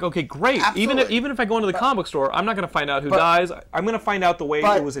way. I was like, okay, great. Even if I go into the comic store, I'm not going to find out who dies. I'm going to find out the way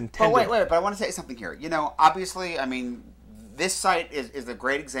it was intended. But wait. But I want to say something here. You know, obviously, I mean, this site is a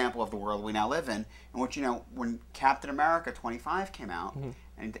great example of the world we now live in which, you know, when Captain America 25 came out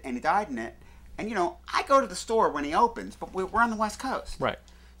and he died in it, and, you know, I go to the store when he opens, but we're on the West Coast. Right.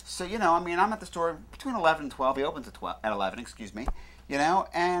 So, you know, I mean, I'm at the store between 11 and 12. He opens at 11, excuse me, you know,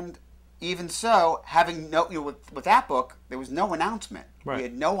 and even so, with that book, there was no announcement. Right. We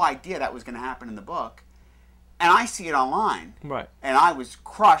had no idea that was going to happen in the book. And I see it online. Right. And I was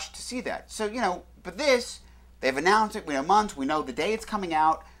crushed to see that. So, you know, but this, they've announced it. We know months. We know the day it's coming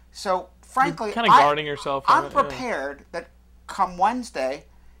out. So, frankly, you're kind of guarding yourself from I'm prepared that come Wednesday,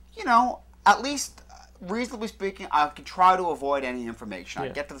 you know, at least reasonably speaking, I could try to avoid any information.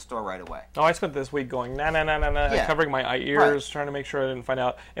 I'd get to the store right away. Oh, I spent this week going, covering my ears, trying to make sure I didn't find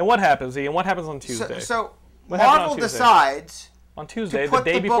out. And what happens, and what happens on Tuesday? So Marvel decides on Tuesday, to put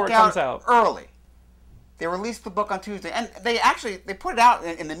the day before it comes out. Early. They released the book on Tuesday. And they put it out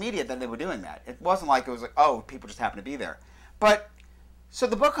in the media that they were doing that. It wasn't like it was like, oh, people just happen to be there. But, so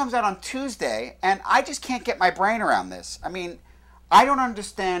the book comes out on Tuesday, and I just can't get my brain around this. I mean, I don't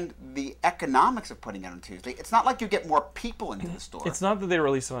understand the economics of putting it on Tuesday. It's not like you get more people into the store. It's not that they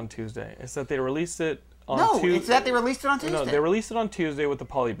released it on Tuesday. It's that they released it on Tuesday. No, it's that they released it on Tuesday. No, they released it on Tuesday with the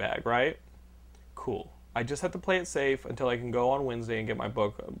polybag, right? Cool. I just have to play it safe until I can go on Wednesday and get my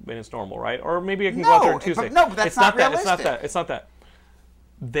book when it's normal, right? Or maybe I can go out there on Tuesday. But that's not realistic. It's not that.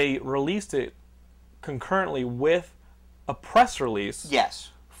 They released it concurrently with a press release. Yes.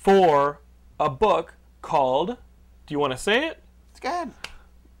 For a book called, do you want to say it? Go ahead.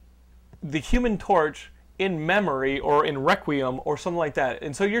 The Human Torch in Memory or in Requiem or something like that.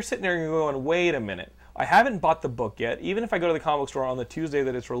 And so you're sitting there and you're going, wait a minute. I haven't bought the book yet. Even if I go to the comic store on the Tuesday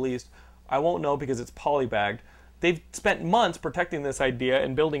that it's released, I won't know because it's polybagged. They've spent months protecting this idea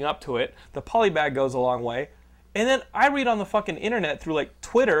and building up to it. The polybag goes a long way. And then I read on the fucking internet through like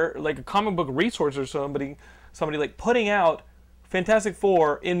Twitter, like a comic book resource or somebody like putting out Fantastic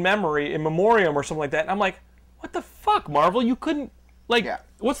Four in memoriam or something like that. And I'm like, what the fuck, Marvel? You couldn't, like,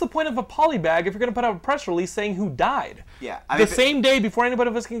 what's the point of a polybag if you're going to put out a press release saying who died? Yeah. The same day before anybody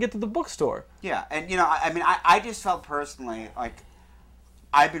of us can get to the bookstore. Yeah, and, you know, I just felt personally, like,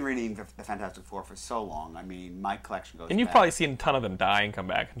 I've been reading the Fantastic Four for so long. I mean, my collection goes And you've back. probably seen a ton of them die and come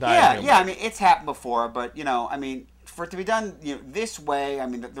back. I mean, it's happened before, but, you know, I mean, for it to be done this way, I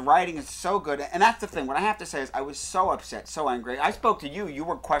mean, the writing is so good. And that's the thing. What I have to say is I was so upset, so angry. I spoke to you. You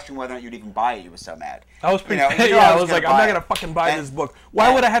were questioning whether or not you'd even buy it. You were so mad. I was pretty I was like, I'm not going to fucking buy this book.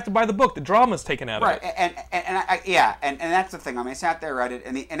 Why would I have to buy the book? The drama's taken out of it. Right, and that's the thing. I mean, I sat there, read it,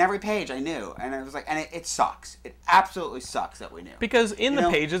 and every page I knew. And it was like, and it sucks. It absolutely sucks that we knew. Because in the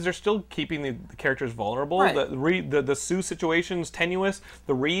pages, they're still keeping the characters vulnerable. Right. The Sue situation's tenuous.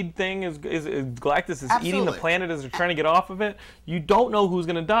 The Reed thing is Galactus is eating the planet as they're trying to get off of it. You don't know who's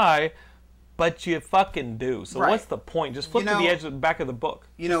going to die, but you fucking do. So what's the point? Just flip to the edge of the back of the book.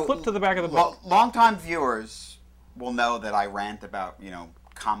 Flip to the back of the book. Long-time viewers will know that I rant about,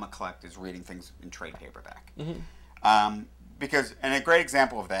 comic collectors reading things in trade paperback. Mm-hmm. Because, and a great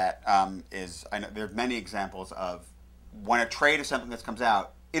example of that is, I know there are many examples of when a trade of something that comes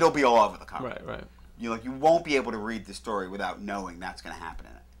out, it'll be all over the cover. Right. You won't be able to read the story without knowing that's going to happen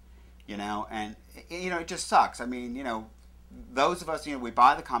in it. And it just sucks. I mean, those of us, we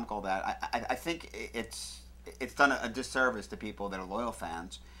buy the comic, all that. I think it's done a disservice to people that are loyal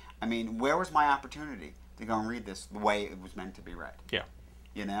fans. I mean, where was my opportunity to go and read this the way it was meant to be read? Yeah.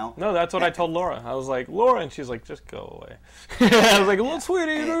 No, that's what I told Laura. I was like, Laura, and she's like, just go away. I was like, little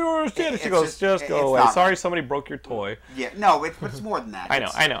sweetie, you don't understand. She goes, just go away. Sorry, somebody broke your toy. Yeah, no, it's more than that. I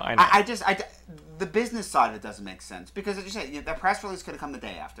know. The business side of it doesn't make sense because, as you say, the press release could have come the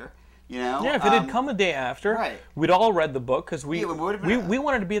day after. Yeah, if it had come a day after, we'd all read the book because we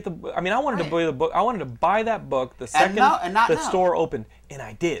wanted to be at the. I mean, I wanted to buy the book. I wanted to buy that book the second the store opened, and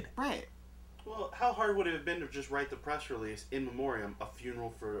I did. Right. Well, how hard would it have been to just write the press release in memoriam, a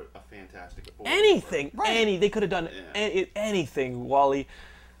funeral for a Fantastic Four? Anything, they could have done anything, Wally.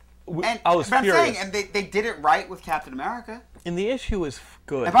 I was but furious. I'm saying, and they did it right with Captain America. And the issue is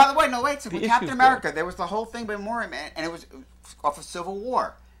good. And by the way, with Captain America, there was the whole thing by memoriam, and it was off of Civil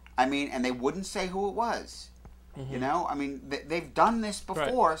War. I mean, and they wouldn't say who it was. Mm-hmm. I mean, they've done this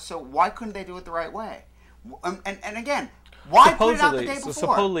before, so why couldn't they do it the right way? And again, why put it out the day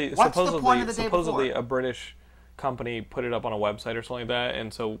before? What's the point of the day before? Supposedly, a British company put it up on a website or something like that,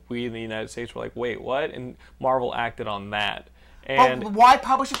 and so we in the United States were like, wait, what? And Marvel acted on that. And but why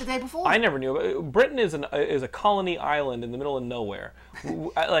publish it the day before? I never knew. Britain is a colony island in the middle of nowhere.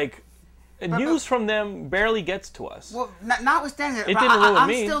 News from them barely gets to us. Well, notwithstanding that,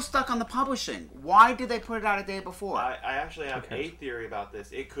 I'm still stuck on the publishing. Why did they put it out a day before? I actually have a theory about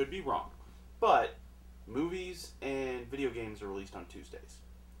this. It could be wrong, but movies and video games are released on Tuesdays.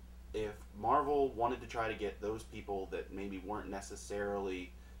 If Marvel wanted to try to get those people that maybe weren't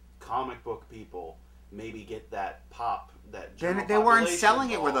necessarily comic book people, maybe get that pop, that general they weren't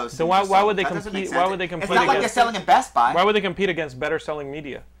selling it with those. So why would they compete? Why would they compete? It's not like they're selling in Best Buy. Why would they compete against better selling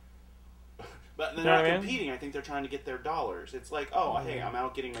media? But they're not competing. I think they're trying to get their dollars. It's like, hey, I'm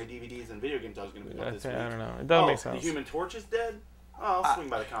out getting my DVDs and video games I was going to pick up this week. I don't know. It doesn't make sense. The Human Torch is dead? Oh, I'll swing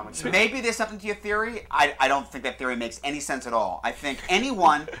by the comics. Maybe there's something to your theory. I don't think that theory makes any sense at all. I think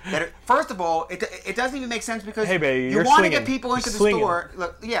anyone that... First of all, it doesn't even make sense because you want to get people into the store.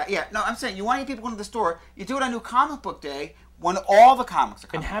 Look, no, I'm saying you want to get people into the store. You do it on New Comic Book Day when all the comics are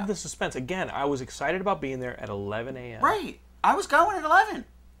coming out. And have the suspense. Again, I was excited about being there at 11 a.m. Right. I was going at 11.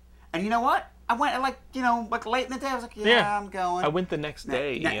 And you know what? I went at like late in the day. I was like, yeah, I'm going. I went the next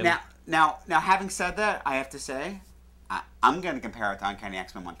day. Now, having said that, I have to say, I'm going to compare it to Uncanny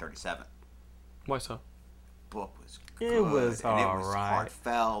X-Men 137. Why so? Book was good. It was all right. It was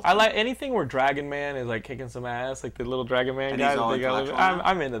heartfelt. I like anything where Dragon Man is like kicking some ass, like the little Dragon Man guy.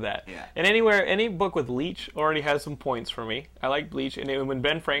 I'm into that. Yeah. And any book with Leech already has some points for me. I like Bleach, and when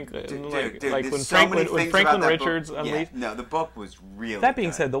Ben Franklin, when Franklin Richards unleashed. No, the book was really. That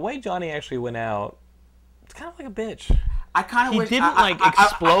being said, the way Johnny actually went out, it's kind of like a bitch. I kind of wish he didn't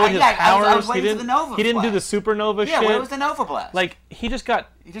explode his powers. I was waiting for the Nova he didn't do the supernova shit. Yeah, where was the Nova blast? Like he just got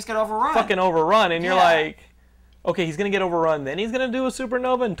overrun. Fucking overrun, and you're like, okay, he's gonna get overrun. Then he's gonna do a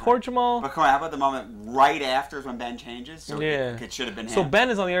supernova and torch them all. But come on, how about the moment right after is when Ben changes? So it should have been him. So Ben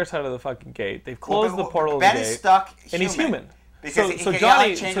is on the other side of the fucking gate. They've closed the portal of the gate. Ben is stuck, and he's human. So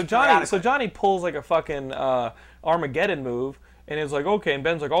Johnny pulls like a fucking Armageddon move. And he's like, okay. And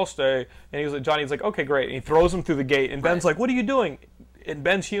Ben's like, I'll stay. And Johnny's like, okay, great. And he throws him through the gate. And Ben's like, what are you doing? And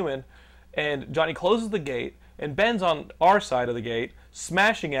Ben's human. And Johnny closes the gate. And Ben's on our side of the gate,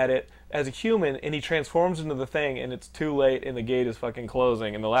 smashing at it. as a human, and he transforms into the thing, and it's too late, and the gate is fucking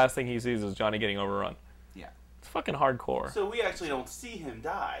closing, and the last thing he sees is Johnny getting overrun. Yeah. It's fucking hardcore. So we actually don't see him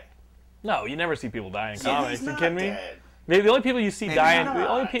die. No, you never see people die in He's comics. You not kidding me? dead. The only people you see Maybe die in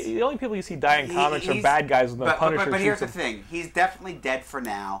not. the only people you see die in comics are He's- bad guys when the Punisher but here's shoots the them. thing. He's definitely dead for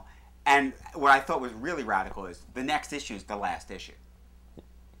now. And what I thought was really radical is the next issue is the last issue.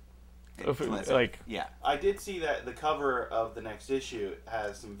 Yeah. I did see that the cover of the next issue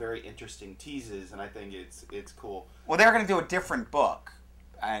has some very interesting teases, and I think it's cool. Well, they're going to do a different book,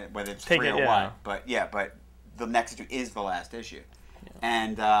 whether it's Take three it, or yeah. what. But the next issue is the last issue.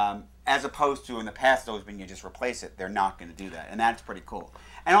 And as opposed to in the past, it's always been you just replace it. They're not going to do that, and that's pretty cool.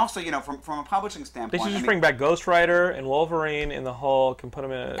 And also, from a publishing They standpoint, should just bring back Ghost Rider and Wolverine and the Hulk and put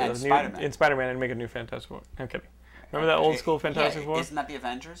them And Spider-Man. Spider-Man and make a new Fantastic Four. I'm kidding. Remember that old school Fantastic Four? Isn't that the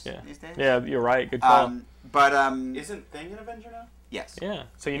Avengers these days? Yeah, you're right. Good call. Isn't Thing an Avenger now? Yes. Yeah.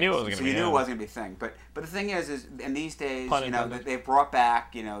 So you knew it was going to So be. you knew it him. wasn't going to be a thing. But the thing is in these days, Pun intended. they've brought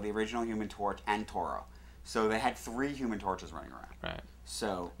back, the original Human Torch and Toro. So they had 3 Human Torches running around. Right.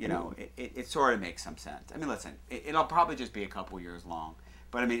 So, it sort of makes some sense. I mean, listen, it'll probably just be a couple years long.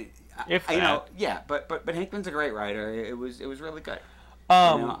 But I mean, If that. but Hickman's a great writer. It was really good.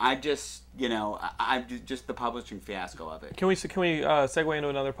 I'm just the publishing fiasco of it. Can we segue into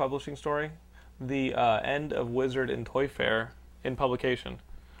another publishing story? The end of Wizard and Toy Fair in publication.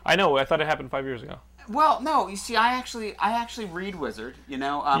 I know. I thought it happened 5 years ago. Well, no. You see, I actually read Wizard. You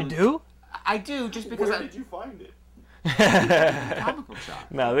do? I do, just because. Where did you find it? Comic book shop.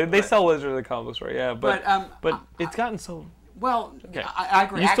 No, they sell Wizard at the comic book store. Yeah, but But, it's gotten so. Well, Okay. I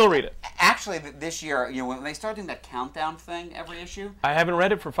agree. You still read it? Actually, this year, when they started doing that countdown thing every issue. I haven't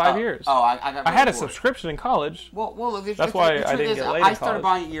read it for 5 years. Oh, I got. I had a really bored. subscription in college. Well, That's why I didn't get laid in I started college.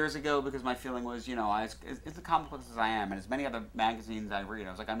 buying it years ago because my feeling was, as the comic books as I am, and as many other magazines I read, I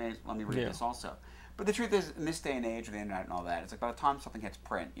was like, let me read this also. But the truth is, in this day and age with the internet and all that, it's like by the time something hits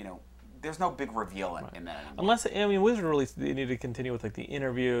print, there's no big reveal in that anymore. Unless, Wizard really they need to continue with like the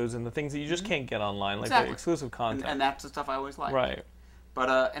interviews and the things that you just can't get online, like Exactly. the exclusive content. And that's the stuff I always like. Right.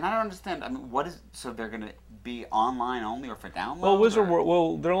 But and I don't understand. I mean, so they're going to be online only or for download? Well, Wizard World.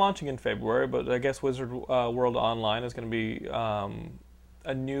 Well, they're launching in February, but I guess Wizard World Online is going to be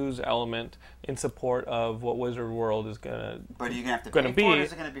a news element in support of what Wizard World is going to. But are you going to have to pay for it, or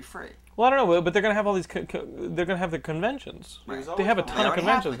is it going to be free? Well, I don't know, but they're going to have all these. They're going to have the conventions. Right. They have a ton of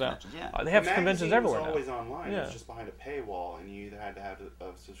conventions now. Yeah. They have conventions everywhere was now. always online. Yeah. It was just behind a paywall, and you either had to have a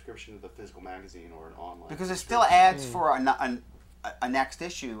subscription to the physical magazine or an online. Because there's still ads for a next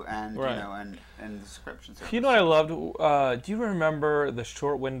issue and Right. and the subscription service. You know what I loved? Do you remember the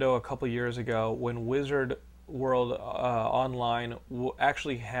short window a couple years ago when Wizard World Online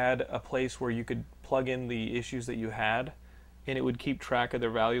actually had a place where you could plug in the issues that you had, and it would keep track of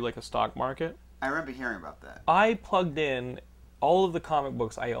their value like a stock market? I remember hearing about that. I plugged in all of the comic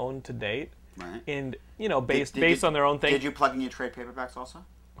books I own to date, Right. and based on their own thing. Did you plug in your trade paperbacks also?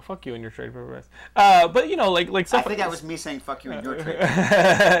 Fuck you and your trade paperbacks. But like stuff. I think that was me saying fuck you and your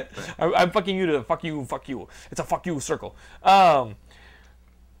trade. I'm fucking you to fuck you. It's a fuck you circle.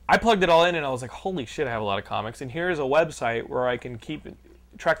 I plugged it all in and I was like, holy shit, I have a lot of comics. And here's a website where I can keep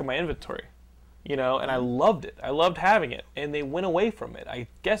track of my inventory. And I loved it. I loved having it. And they went away from it. I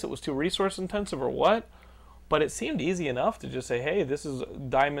guess it was too resource intensive or what. But it seemed easy enough to just say, hey, this is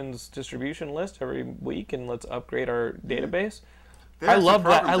Diamond's distribution list every week and let's upgrade our database. I love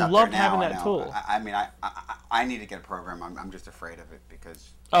that. I loved having that tool. I mean, I need to get a program. I'm just afraid of it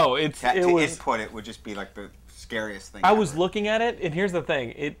because to input it would just be like the scariest thing. I was looking at it, and here's the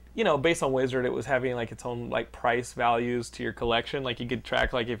thing: based on Wizard, it was having like its own like price values to your collection. Like you could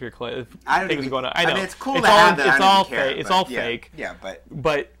track like if your things are going on. I know mean, it's cool to have that. It's all fake. It's all fake. Yeah,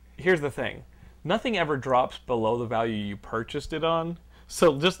 but here's the thing: nothing ever drops below the value you purchased it on.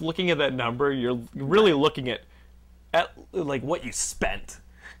 So just looking at that number, you're really looking at like what you spent.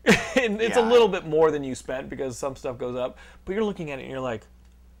 And it's a little bit more than you spent because some stuff goes up, but you're looking at it and you're like,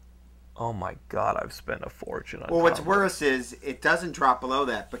 oh my god, I've spent a fortune on Well, what's comics. worse is it doesn't drop below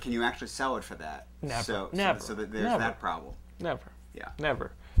that, but can you actually sell it for that? Never. So there's that problem. Never. Yeah.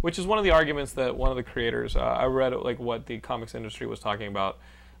 Never. Which is one of the arguments that one of the creators, I read like what the comics industry was talking about,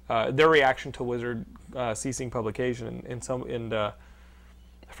 their reaction to Wizard ceasing publication, and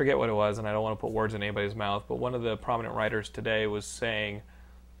I forget what it was, and I don't want to put words in anybody's mouth, but one of the prominent writers today was saying,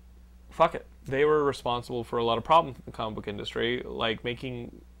 fuck it. They were responsible for a lot of problems in the comic book industry, like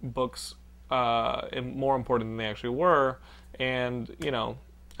making books more important than they actually were, and,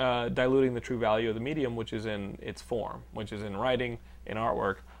 diluting the true value of the medium, which is in its form, which is in writing, in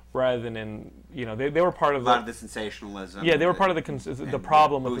artwork, rather than in, they were part of a lot of the sensationalism. Yeah, they were part of the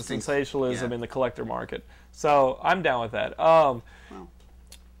problem with the boosting, sensationalism yeah. in the collector market. So I'm down with that.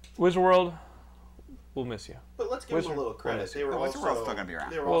 Wizard World, we'll miss you. But let's give them a little credit. They were Wizard World's also still gonna be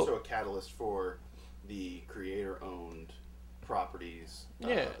around. they were also a catalyst for the creator-owned properties.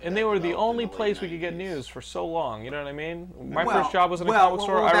 Yeah, and they were the developed in only late place we could get 90s. news for so long. You know what I mean? My first job was in a comic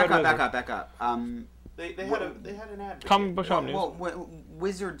store. I read Back up. They had an ad. Comic book shop news.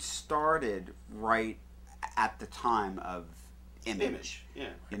 Wizard started right at the time of Image.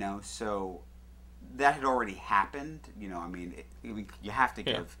 Yeah. So that had already happened. You have to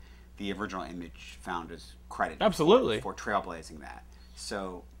give the original Image founders credit. Absolutely. For trailblazing that.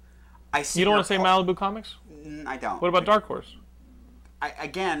 So I see. You don't want to say Malibu Comics? I don't. What about Dark Horse?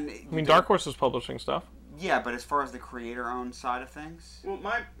 Dark Horse is publishing stuff. Yeah, but as far as the creator-owned side of things, Well,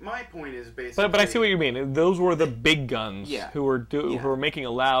 my point is basically. But I see what you mean. Those were the big guns who were who were making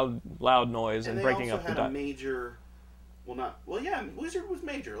a loud noise and breaking up the And they also had a major. Wizard was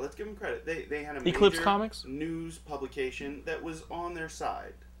major. Let's give them credit. They had a Eclipse major Comics? news publication that was on their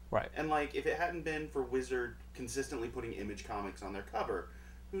side. Right. And if it hadn't been for Wizard consistently putting Image Comics on their cover,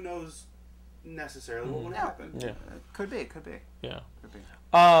 who knows necessarily what would happen? Yeah. could be. Yeah. Could be.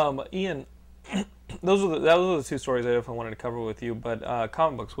 Ian, those are the two stories I definitely wanted to cover with you. But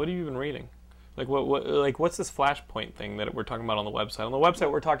comic books, what have you been reading? What's this Flashpoint thing that we're talking about on the website? On the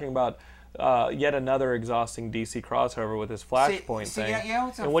website, we're talking about yet another exhausting DC crossover with this Flashpoint thing.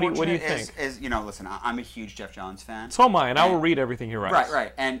 What's and what do you think? Listen, I'm a huge Jeff Johns fan. So am I, and I will read everything he writes.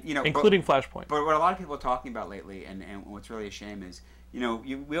 Right, and including Flashpoint. But what a lot of people are talking about lately, and what's really a shame is,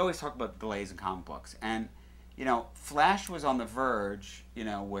 we always talk about delays in comic books, and Flash was on the verge,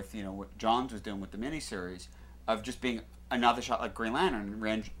 with what Johns was doing with the miniseries, of just being another shot like Green Lantern,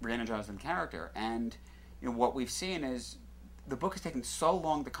 re-energized the character, and what we've seen is the book has taken so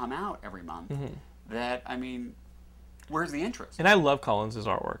long to come out every month that where's the interest? And I love Collins'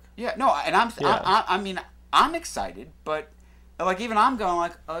 artwork. Yeah, no, and I'm excited, but even I'm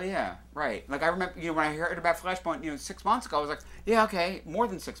going oh yeah, right. I remember when I heard about Flashpoint 6 months ago, I was like, yeah, okay, more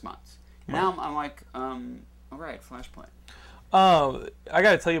than 6 months. Right. Now I'm like, all right, Flashpoint. I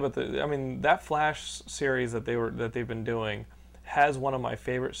got to tell you about that Flash series that they've been doing has one of my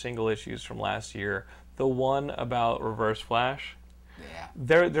favorite single issues from last year. The one about Reverse Flash. Yeah.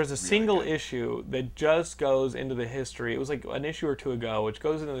 There's a really single good. issue that just goes into the history. It was like an issue or two ago, which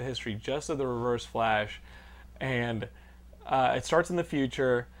goes into the history just of the Reverse Flash, and it starts in the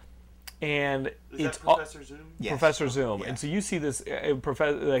future, and Is that Professor Zoom? Yes. Professor Zoom, Yeah. and so you see this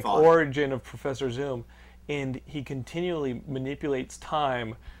origin of Professor Zoom, and he continually manipulates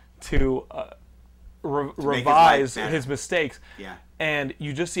time to revise his mistakes. Yeah. And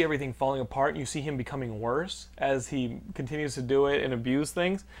you just see everything falling apart, and you see him becoming worse as he continues to do it and abuse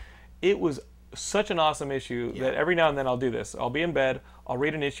things. It was such an awesome issue that every now and then I'll do this. I'll be in bed, I'll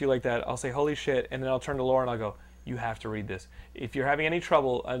read an issue like that, I'll say, holy shit, and then I'll turn to Laura and I'll go, you have to read this. If you're having any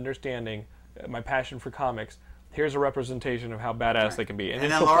trouble understanding my passion for comics, here's a representation of how badass they can be. And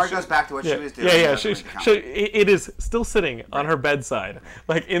then Laura goes back to what she was doing. Yeah. It is still sitting on her bedside,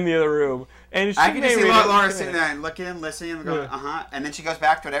 in the other room. And I can just see Laura sitting there and looking, listening, and going, and then she goes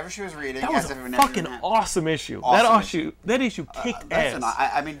back to whatever she was reading. That was a fucking awesome issue. That issue kicked ass.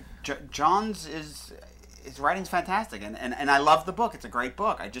 Johns his writing's fantastic, and I love the book. It's a great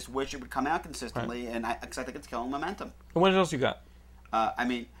book. I just wish it would come out consistently, because I think it's killing momentum. And what else you got?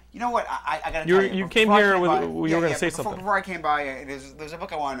 You know what? I got to tell you. You came here you were going to say something. Before I came by, there's a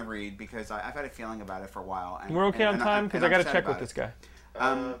book I wanted to read because I've had a feeling about it for a while. And we're okay on time? Because I got to check with this guy.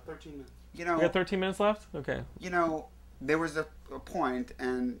 13 minutes. We got 13 minutes left? Okay. There was a point,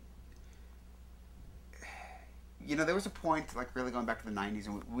 and there was a point, really going back to the 90s,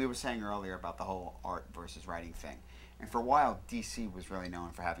 and we were saying earlier about the whole art versus writing thing. And for a while, DC was really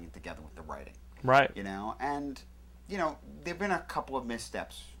known for having it together with the writing. Right. And there've been a couple of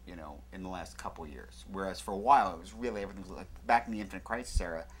missteps, in the last couple of years. Whereas for a while, it was really, everything was back in the Infinite Crisis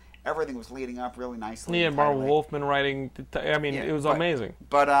era, everything was leading up really nicely. Yeah, Marvel Wolfman writing, it was amazing.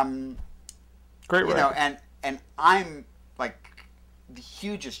 But, great writing. And I'm, the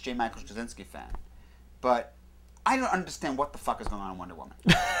hugest J. Michael Straczynski fan, but I don't understand what the fuck is going on in Wonder Woman.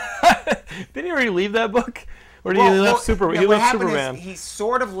 Didn't he already leave that book? Or did he left Superman? He left Superman. He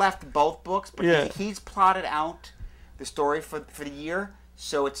sort of left both books, but he's plotted out the story for the year,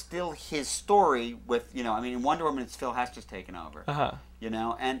 so it's still his story with, in Wonder Woman, it's Phil Hester's taken over.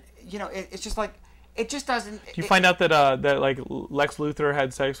 And, it's just it just doesn't. Do you find out that that like Lex Luthor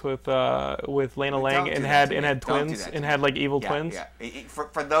had sex with Lena Lang and had twins and had like evil twins? Yeah.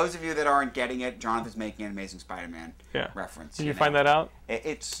 For those of you that aren't getting it, Jonathan's making an Amazing Spider-Man reference. Did you find that out?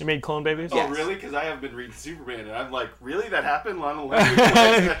 It's you made clone babies. Oh, really? Because I have been reading Superman, and I'm like, really? That happened? Lana Lang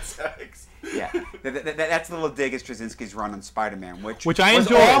had sex? Yeah, that's a little dig at Straczynski's run on Spider-Man, which I was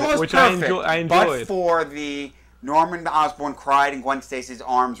enjoyed. almost Which perfect, I enjoyed. but for the Norman Osborn cried in Gwen Stacy's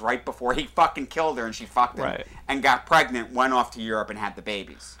arms right before he fucking killed her, and she fucked him and got pregnant, went off to Europe, and had the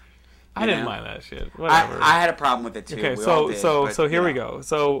babies. I didn't mind that shit. Whatever. I had a problem with it too. Okay, so here we go.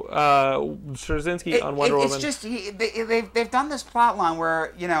 So Straczynski on Wonder Woman. It's just they've done this plot line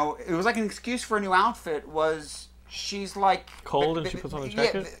where it was like an excuse for a new outfit was. She's like cold and she puts on a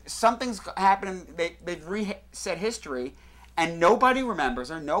jacket? Yeah, something's happening. They've reset history, and nobody remembers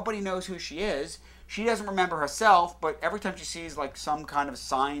her. Nobody knows who she is. She doesn't remember herself, but every time she sees like some kind of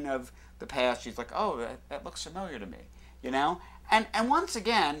sign of the past, she's like, "Oh, that looks familiar to me," And once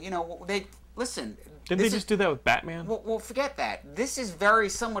again, they listen. Didn't they just do that with Batman? Well, forget that. This is very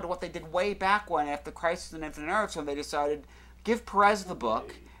similar to what they did way back when, after Crisis on Infinite Earths, when they decided give Perez the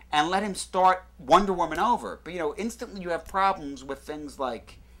book and let him start Wonder Woman over. But, instantly you have problems with things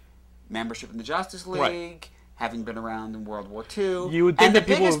like membership in the Justice League, having been around in World War II. You would think and that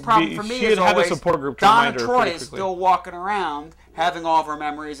the biggest problem for me is always a support group to Donna remind her Troy pretty is quickly. still walking around having all of her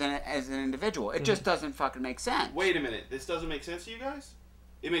memories as an individual. It just doesn't fucking make sense. Wait a minute. This doesn't make sense to you guys?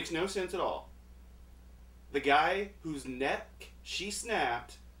 It makes no sense at all. The guy whose neck she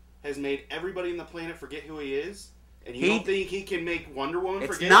snapped has made everybody on the planet forget who he is? And you don't think he can make Wonder Woman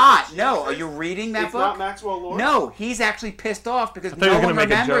forget? It's not. No. Are you reading that book? It's not Maxwell Lord? No. He's actually pissed off because no one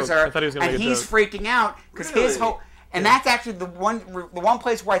remembers her. I thought he was gonna and make a he's joke. freaking out because his whole... And that's actually the one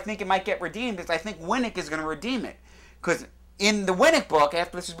place where I think it might get redeemed is I think Winnick is going to redeem it. Because in the Winnick book,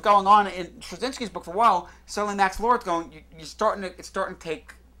 after this is going on in Straczynski's book for a while, suddenly Max Lord's going, it's starting to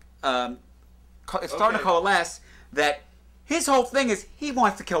take... it's starting to coalesce that his whole thing is he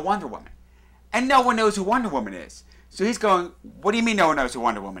wants to kill Wonder Woman. And no one knows who Wonder Woman is. So he's going, what do you mean no one knows who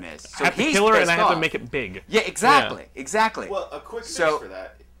Wonder Woman is? So I have to he's kill her and I pissed have to off. make it big. Yeah, exactly. Yeah. Exactly. Well, a quick fix for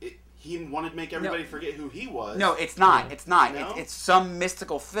that. He wanted to make everybody forget who he was. No, it's not. It's not. No? It's some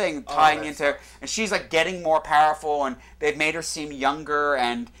mystical thing tying into... And she's like getting more powerful, and they've made her seem younger,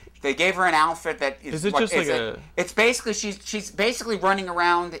 and they gave her an outfit that Is it just like a... It's basically... She's basically running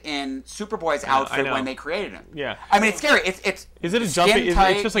around in Superboy's outfit when they created him. Yeah. I mean, it's scary. It's Is it a jumping...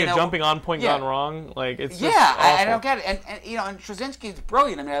 tight, It's just like a jumping on point gone wrong? Like, it's just I awful. don't get it. And Straczynski's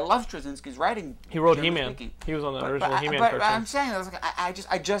brilliant. I mean, I love Straczynski's writing. He wrote generally He-Man. speaking. He was on the original He-Man but cartoon. I'm saying,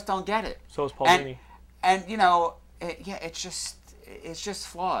 I just don't get it. So is Paul Dini. And it's just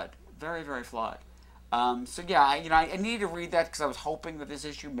flawed. Very, very flawed. So yeah, I needed to read that because I was hoping that this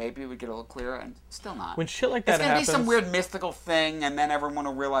issue maybe would get a little clearer, and still not. When shit like that it's happens, gonna be some weird mystical thing, and then everyone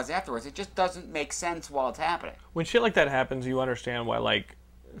will realize afterwards. It just doesn't make sense while it's happening. when shit like that happens, you understand why, like,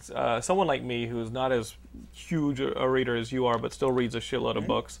 someone like me who's not as huge a reader as you are, but still reads a shitload of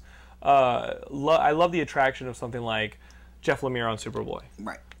books. I love the attraction of something like Jeff Lemire on Superboy.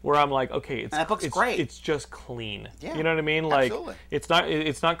 Right. Where I'm like, okay, that book's great. It's just clean. Yeah, you know what I mean? Like, absolutely.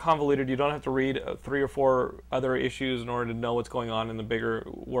 it's not convoluted. You don't have to read 3 or 4 other issues in order to know what's going on in the bigger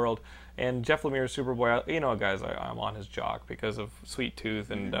world. And Jeff Lemire's Superboy, guys, I'm on his jock because of Sweet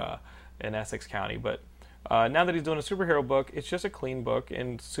Tooth and Essex County. But now that he's doing a superhero book, it's just a clean book.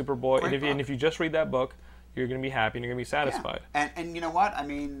 And Superboy, and if you just read that book, you're going to be happy and you're going to be satisfied. Yeah. And you know what? I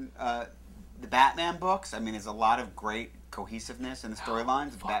mean, the Batman books, I mean, there's a lot of great cohesiveness in the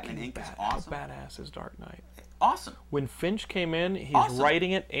storylines. Batman Inc. is awesome. How badass is Dark Knight? Awesome. When Finch came in, he's Awesome.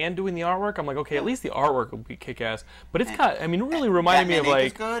 writing it and doing the artwork. I'm like, okay, at least the artwork will be kick-ass. But it's got, I mean, it really reminded me of Batman Inc.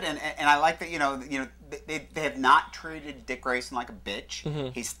 like... is good, and I like that, they have not treated Dick Grayson like a bitch. Mm-hmm.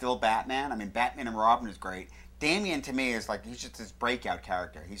 He's still Batman. I mean, Batman and Robin is great. Damian, to me, is like, he's just this breakout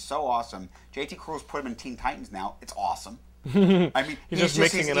character. He's so awesome. J.T. Cruz put him in Teen Titans now. It's awesome. I mean, He's just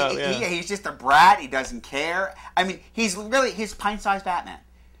mixing it up, yeah. He's just a brat. He doesn't care. I mean, he's pint-sized Batman.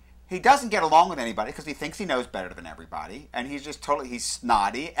 He doesn't get along with anybody because he thinks he knows better than everybody, and he's just he's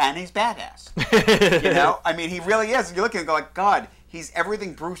snotty and he's badass. I mean, he really is. You look at him and go like, God, he's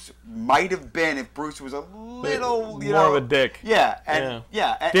everything Bruce might have been if Bruce was a little, more of a dick. Yeah,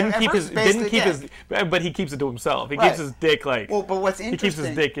 but he keeps it to himself. He Right. keeps his dick like. Well, but what's interesting? He keeps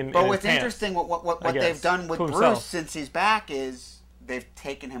his dick in. But in what's his pants, interesting, what I guess, they've done with to Bruce himself. since he's back is they've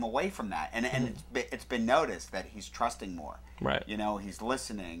taken him away from that, and it's been noticed that he's trusting more. Right. He's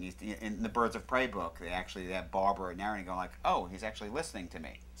listening. He's in the Birds of Prey book. They have Barbara narrating, going like, "Oh, he's actually listening to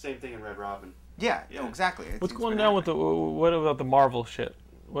me." Same thing in Red Robin. Yeah. No, exactly. What's going down with what about the Marvel shit?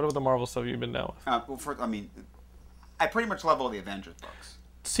 What about the Marvel stuff you've been down with? I pretty much love all the Avengers books.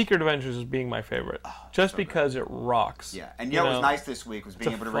 Secret Avengers is being my favorite, just so because it rocks. Yeah, and what was nice this week was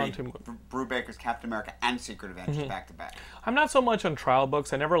being It's a able to read fun Brubaker's Captain America and Secret Avengers back to back. I'm not so much on trial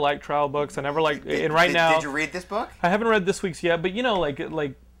books. I never liked trial books. I never liked. Did you read this book? I haven't read this week's yet, but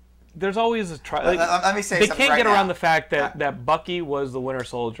like. There's always a trial. Let me say they something can't get right around now. the fact that Bucky was the Winter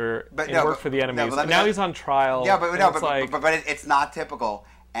Soldier and worked for the enemies. but now he's on trial. Yeah, but it's not typical.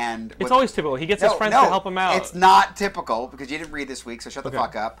 And it's always typical. He gets his friends to help him out. It's not typical because you didn't read this week, so shut the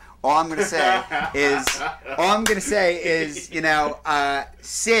fuck up. All I'm gonna say is,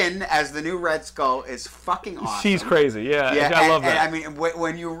 Sin as the new Red Skull is fucking awesome. She's crazy. Yeah, I love that. And I mean,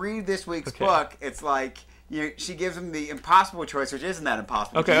 when you read this week's book, it's like. She gives him the impossible choice, which isn't that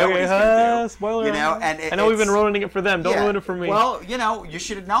impossible. Okay, what he's gonna do, spoiler. And I know we've been ruining it for them. Don't ruin it for me. Well, you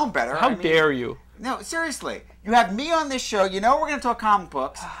should have known better. How dare you? No, seriously. You have me on this show. You know we're going to talk comic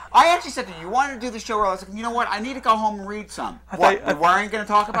books. I actually said that you wanted to do the show where I was like, you know what? I need to go home and read some. We weren't going to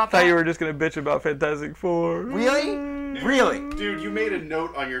talk about that? I thought you were just going to bitch about Fantastic Four. Really? Really? Dude, you made a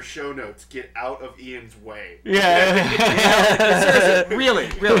note on your show notes. Get out of Ian's way. Yeah. Seriously, really.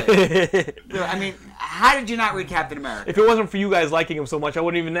 I mean, how did you not read Captain America? If it wasn't for you guys liking him so much, I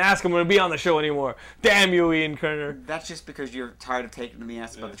wouldn't even ask him to be on the show anymore. Damn you, Ian Kerner. That's just because you're tired of taking the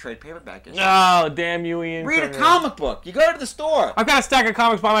ass about the trade paperback issue. Oh, damn you, Ian Read Kerner. a comic book. You go to the store. I've got a stack of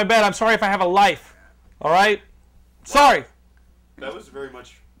comics by my bed. I'm sorry if I have a life. All right? Sorry. That was very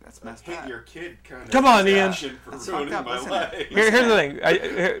much... That's messed hit up. your kid kind of. Come on, Ian. That's ruining my life. Here's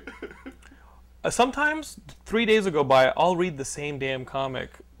the thing. Sometimes 3 days will go by. I'll read the same damn comic.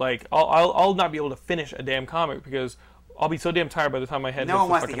 Like I'll not be able to finish a damn comic because I'll be so damn tired by the time my head. No one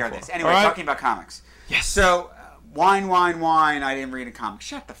wants to hear this. Anyway, talking about comics. Yes. So, wine. I didn't read a comic.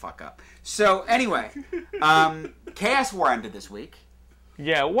 Shut the fuck up. So anyway, Chaos War ended this week.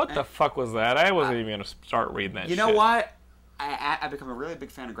 Yeah. What the fuck was that? I wasn't even gonna start reading that. You know what? I've become a really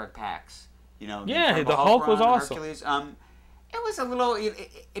big fan of Greg Pak. Yeah, the Hulk was awesome. Hercules. It was a little.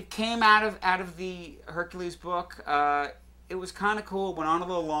 It came out of the Hercules book. It was kind of cool. Went on a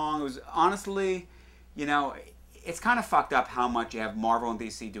little long. It was honestly, it's kind of fucked up how much you have Marvel and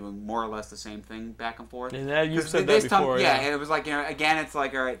DC doing more or less the same thing back and forth. And you've said that before. Yeah, it was like again, it's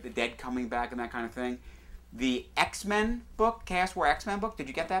like all right, the dead coming back and that kind of thing. The X-Men book, Chaos War X-Men book. Did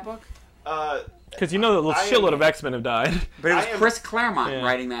you get that book? Because a shitload of X-Men have died. But it was Chris Claremont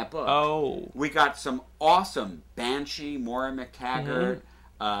writing that book. Oh. We got some awesome Banshee, Moira McTaggart,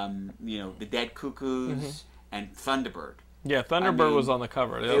 the Dead Cuckoos, and Thunderbird. Yeah, Thunderbird was on the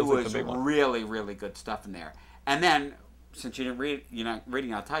cover. It was the big one. really, really good stuff in there. And then, since you're not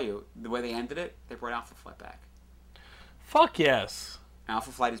reading, I'll tell you, the way they ended it, they brought Alpha Flight back. Fuck yes. Alpha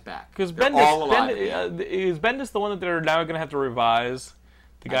Flight is back. Because is Bendis the one that they're now going to have to revise?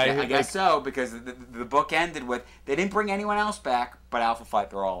 The guy I guess so, because the book ended with, they didn't bring anyone else back, but Alpha Flight,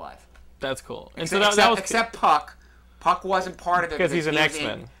 they're all alive. That's cool. And except Puck. Puck wasn't part of it. Because he's an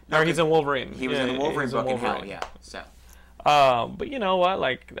X-Men. Or he's in Wolverine. He was in the Wolverine book in hell, yeah. So. But you know what?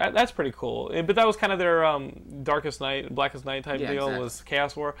 Like that's pretty cool. But that was kind of their Darkest Night, Blackest Night type deal. Exactly. Was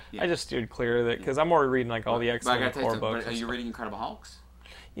Chaos War. Yeah. I just steered clear of it because I'm already reading like all the X-Men core books. Are you reading Incredible Hulks?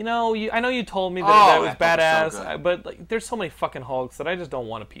 I know you told me that was badass, so but like, there's so many fucking Hulks that I just don't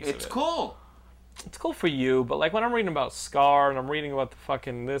want a piece of it. It's cool. It's cool for you, but like when I'm reading about Scar and I'm reading about the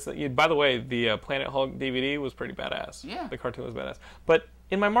fucking this. By the way, the Planet Hulk DVD was pretty badass. Yeah. The cartoon was badass. But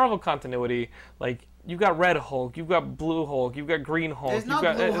in my Marvel continuity, like you've got Red Hulk, you've got Blue Hulk, you've got Green Hulk. There's no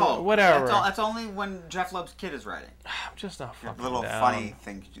got, Blue Hulk. Whatever. That's only when Jeff Loeb's kid is writing. I'm just not fucking little down. funny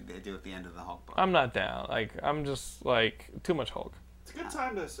things they do at the end of the Hulk book. I'm not down. Like I'm just like too much Hulk. It's a good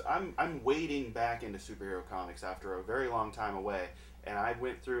time to. I'm wading back into superhero comics after a very long time away, and I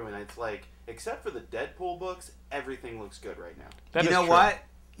went through and it's like, except for the Deadpool books, everything looks good right now. That you is know true. what?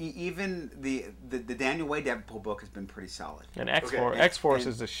 Even the Daniel Way Deadpool book has been pretty solid. And X-Force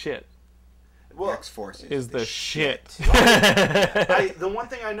is the shit. Well, X-Force is the shit. The one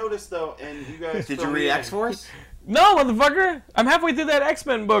thing I noticed though, and you guys did you read X-Force? No, motherfucker. I'm halfway through that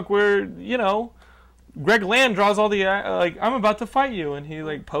X-Men book where Greg Land draws all the I'm about to fight you, and he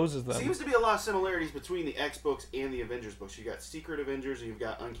like poses them. Seems to be a lot of similarities between the X books and the Avengers books. You got Secret Avengers, and you've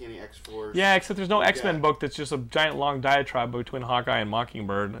got Uncanny X-Force. Yeah, except there's no X-Men book that's just a giant long diatribe between Hawkeye and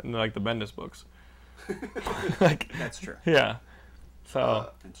Mockingbird, and like the Bendis books. That's true. Yeah.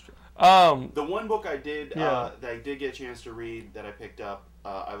 So that's true. The one book I did that I did get a chance to read that I picked up,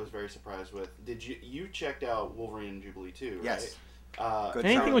 I was very surprised with. Did you checked out Wolverine and Jubilee too? Right? Yes.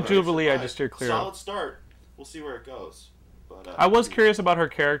 Anything with Jubilee, I just steer clear. Solid start. We'll see where it goes. But I was curious about her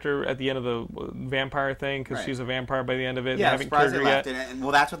character at the end of the vampire thing, because Right. she's a vampire by the end of it. Yeah, and I'm haven't surprised cured they her left yet. it. And,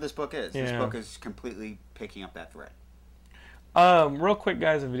 well, that's what this book is. This Yeah. book is completely picking up that thread. Real quick,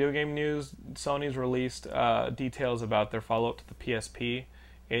 guys, in video game news, Sony's released details about their follow-up to the PSP.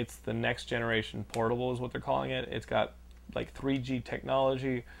 It's the next generation portable, is what they're calling it. It's got like 3G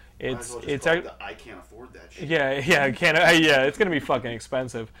technology. I can't afford that shit. It's gonna be fucking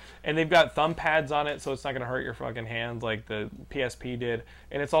expensive. And they've got thumb pads on it, so it's not gonna hurt your fucking hands like the PSP did.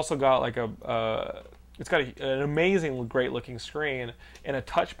 And it's also got like an amazing, great looking screen and a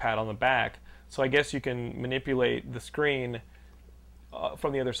touchpad on the back. So I guess you can manipulate the screen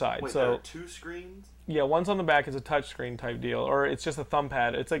from the other side. Wait, so there are 2 screens? yeah, one's on the back is a touch screen type deal, or it's just a thumb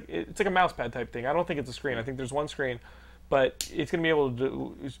pad. It's like a mouse pad type thing. I don't think it's a screen. I think there's one screen, but it's gonna be able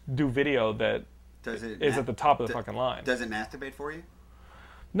to do video that is at the top of the fucking line. Does it masturbate for you?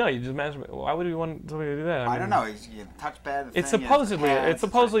 No, you just imagine. Why would you want somebody to do that? I don't know. You touchpad. It's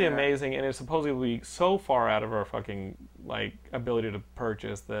supposedly amazing, and it's supposedly so far out of our fucking like ability to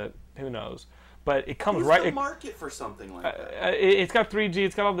purchase that who knows. But it comes Who's the market for something like that? It's got 3G.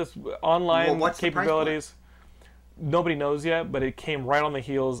 It's got all this online what's the price capabilities. Nobody knows yet, but it came right on the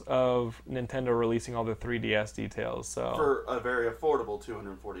heels of Nintendo releasing all the 3DS details. So For a very affordable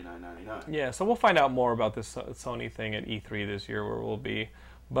 $249.99. yeah, so we'll find out more about this Sony thing at E3 this year, where we'll be.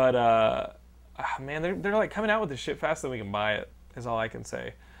 But man, they're like coming out with this shit faster than we can buy it. Is all I can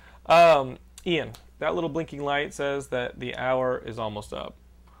say. Ian, that little blinking light says that the hour is almost up.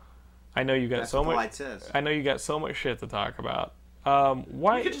 I know you got That's so what the much. light says. I know you got so much shit to talk about.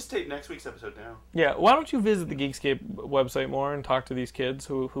 Why? We could just tape next week's episode now. Yeah, why don't you visit the Geekscape website more and talk to these kids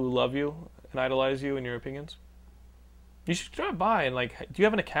who love you and idolize you and your opinions? You should drop by and do you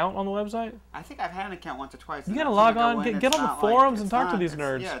have an account on the website? I think I've had an account once or twice. You gotta log on, get on the forums and talk to these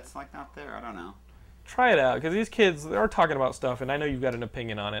nerds. Yeah, it's like not there. I don't know. Try it out, because these kids, they're talking about stuff, and I know you've got an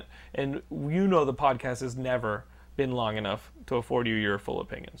opinion on it, and you know the podcast has never been long enough to afford you your full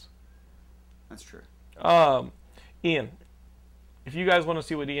opinions. That's true. Ian, if you guys want to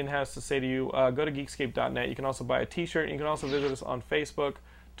see what Ian has to say to you, go to Geekscape.net. You can also buy a t-shirt, and you can also visit us on Facebook,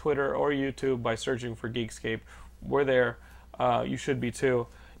 Twitter, or YouTube by searching for Geekscape. We're there. You should be too.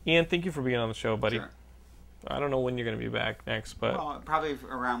 Ian, thank you for being on the show, buddy. Sure. I don't know when you're going to be back next, but... Well, probably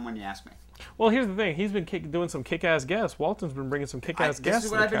around when you ask me. Well, here's the thing. He's been doing some kick-ass guests. Walton's been bringing some kick-ass guests This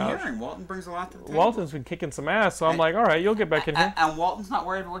is to what the I've been couch. hearing. Walton brings a lot to the table. Walton's been kicking some ass, so I'm like, all right, you'll get back in here. And Walton's not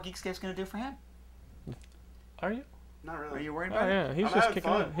worried about what Geekscape's going to do for him. Are you? Not really. Are you worried Oh, about it? yeah. He's I'm just having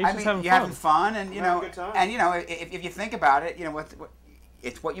kicking fun. it. He's just having you're fun. having fun, and I'm having a good time. and if you think about it,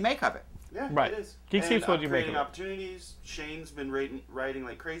 it's what you make of it. Yeah, Right. it is. Geekscape's what you make creating of it. opportunities. Shane's been writing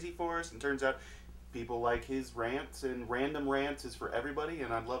like crazy for us, and turns out people like his rants, and random rants is for everybody,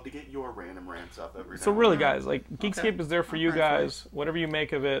 and I'd love to get your random rants up every So now really, and then. guys, Geekscape is there for you Okay. guys. Whatever you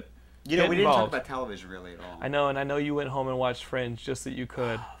make of it, We get didn't involved. talk about television really at all. I know, and I know you went home and watched Fringe just that you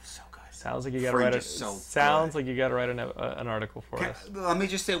could. Oh, so good. Sounds like you got to Fringe write is so Sounds good. like you got to write an article for us. Let me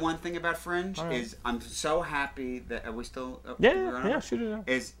just say one thing about Fringe All right. is I'm so happy that are we still Yeah, shoot it out.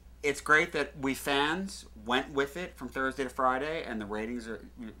 It's great that we fans went with it from Thursday to Friday, and the ratings are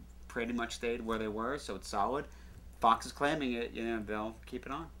pretty much stayed where they were, so it's solid. Fox is claiming it, they'll keep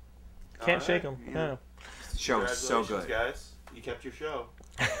it on. Can't All shake right. them. Yeah. The show is so Congratulations, good. guys. You kept your show.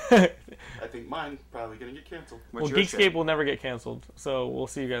 I think mine probably gonna get canceled. What's Well, your Geekscape show? will never get canceled, so we'll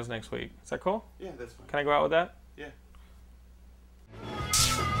see you guys next week. Is that cool? Yeah, that's fine. Can I go out with that? Yeah.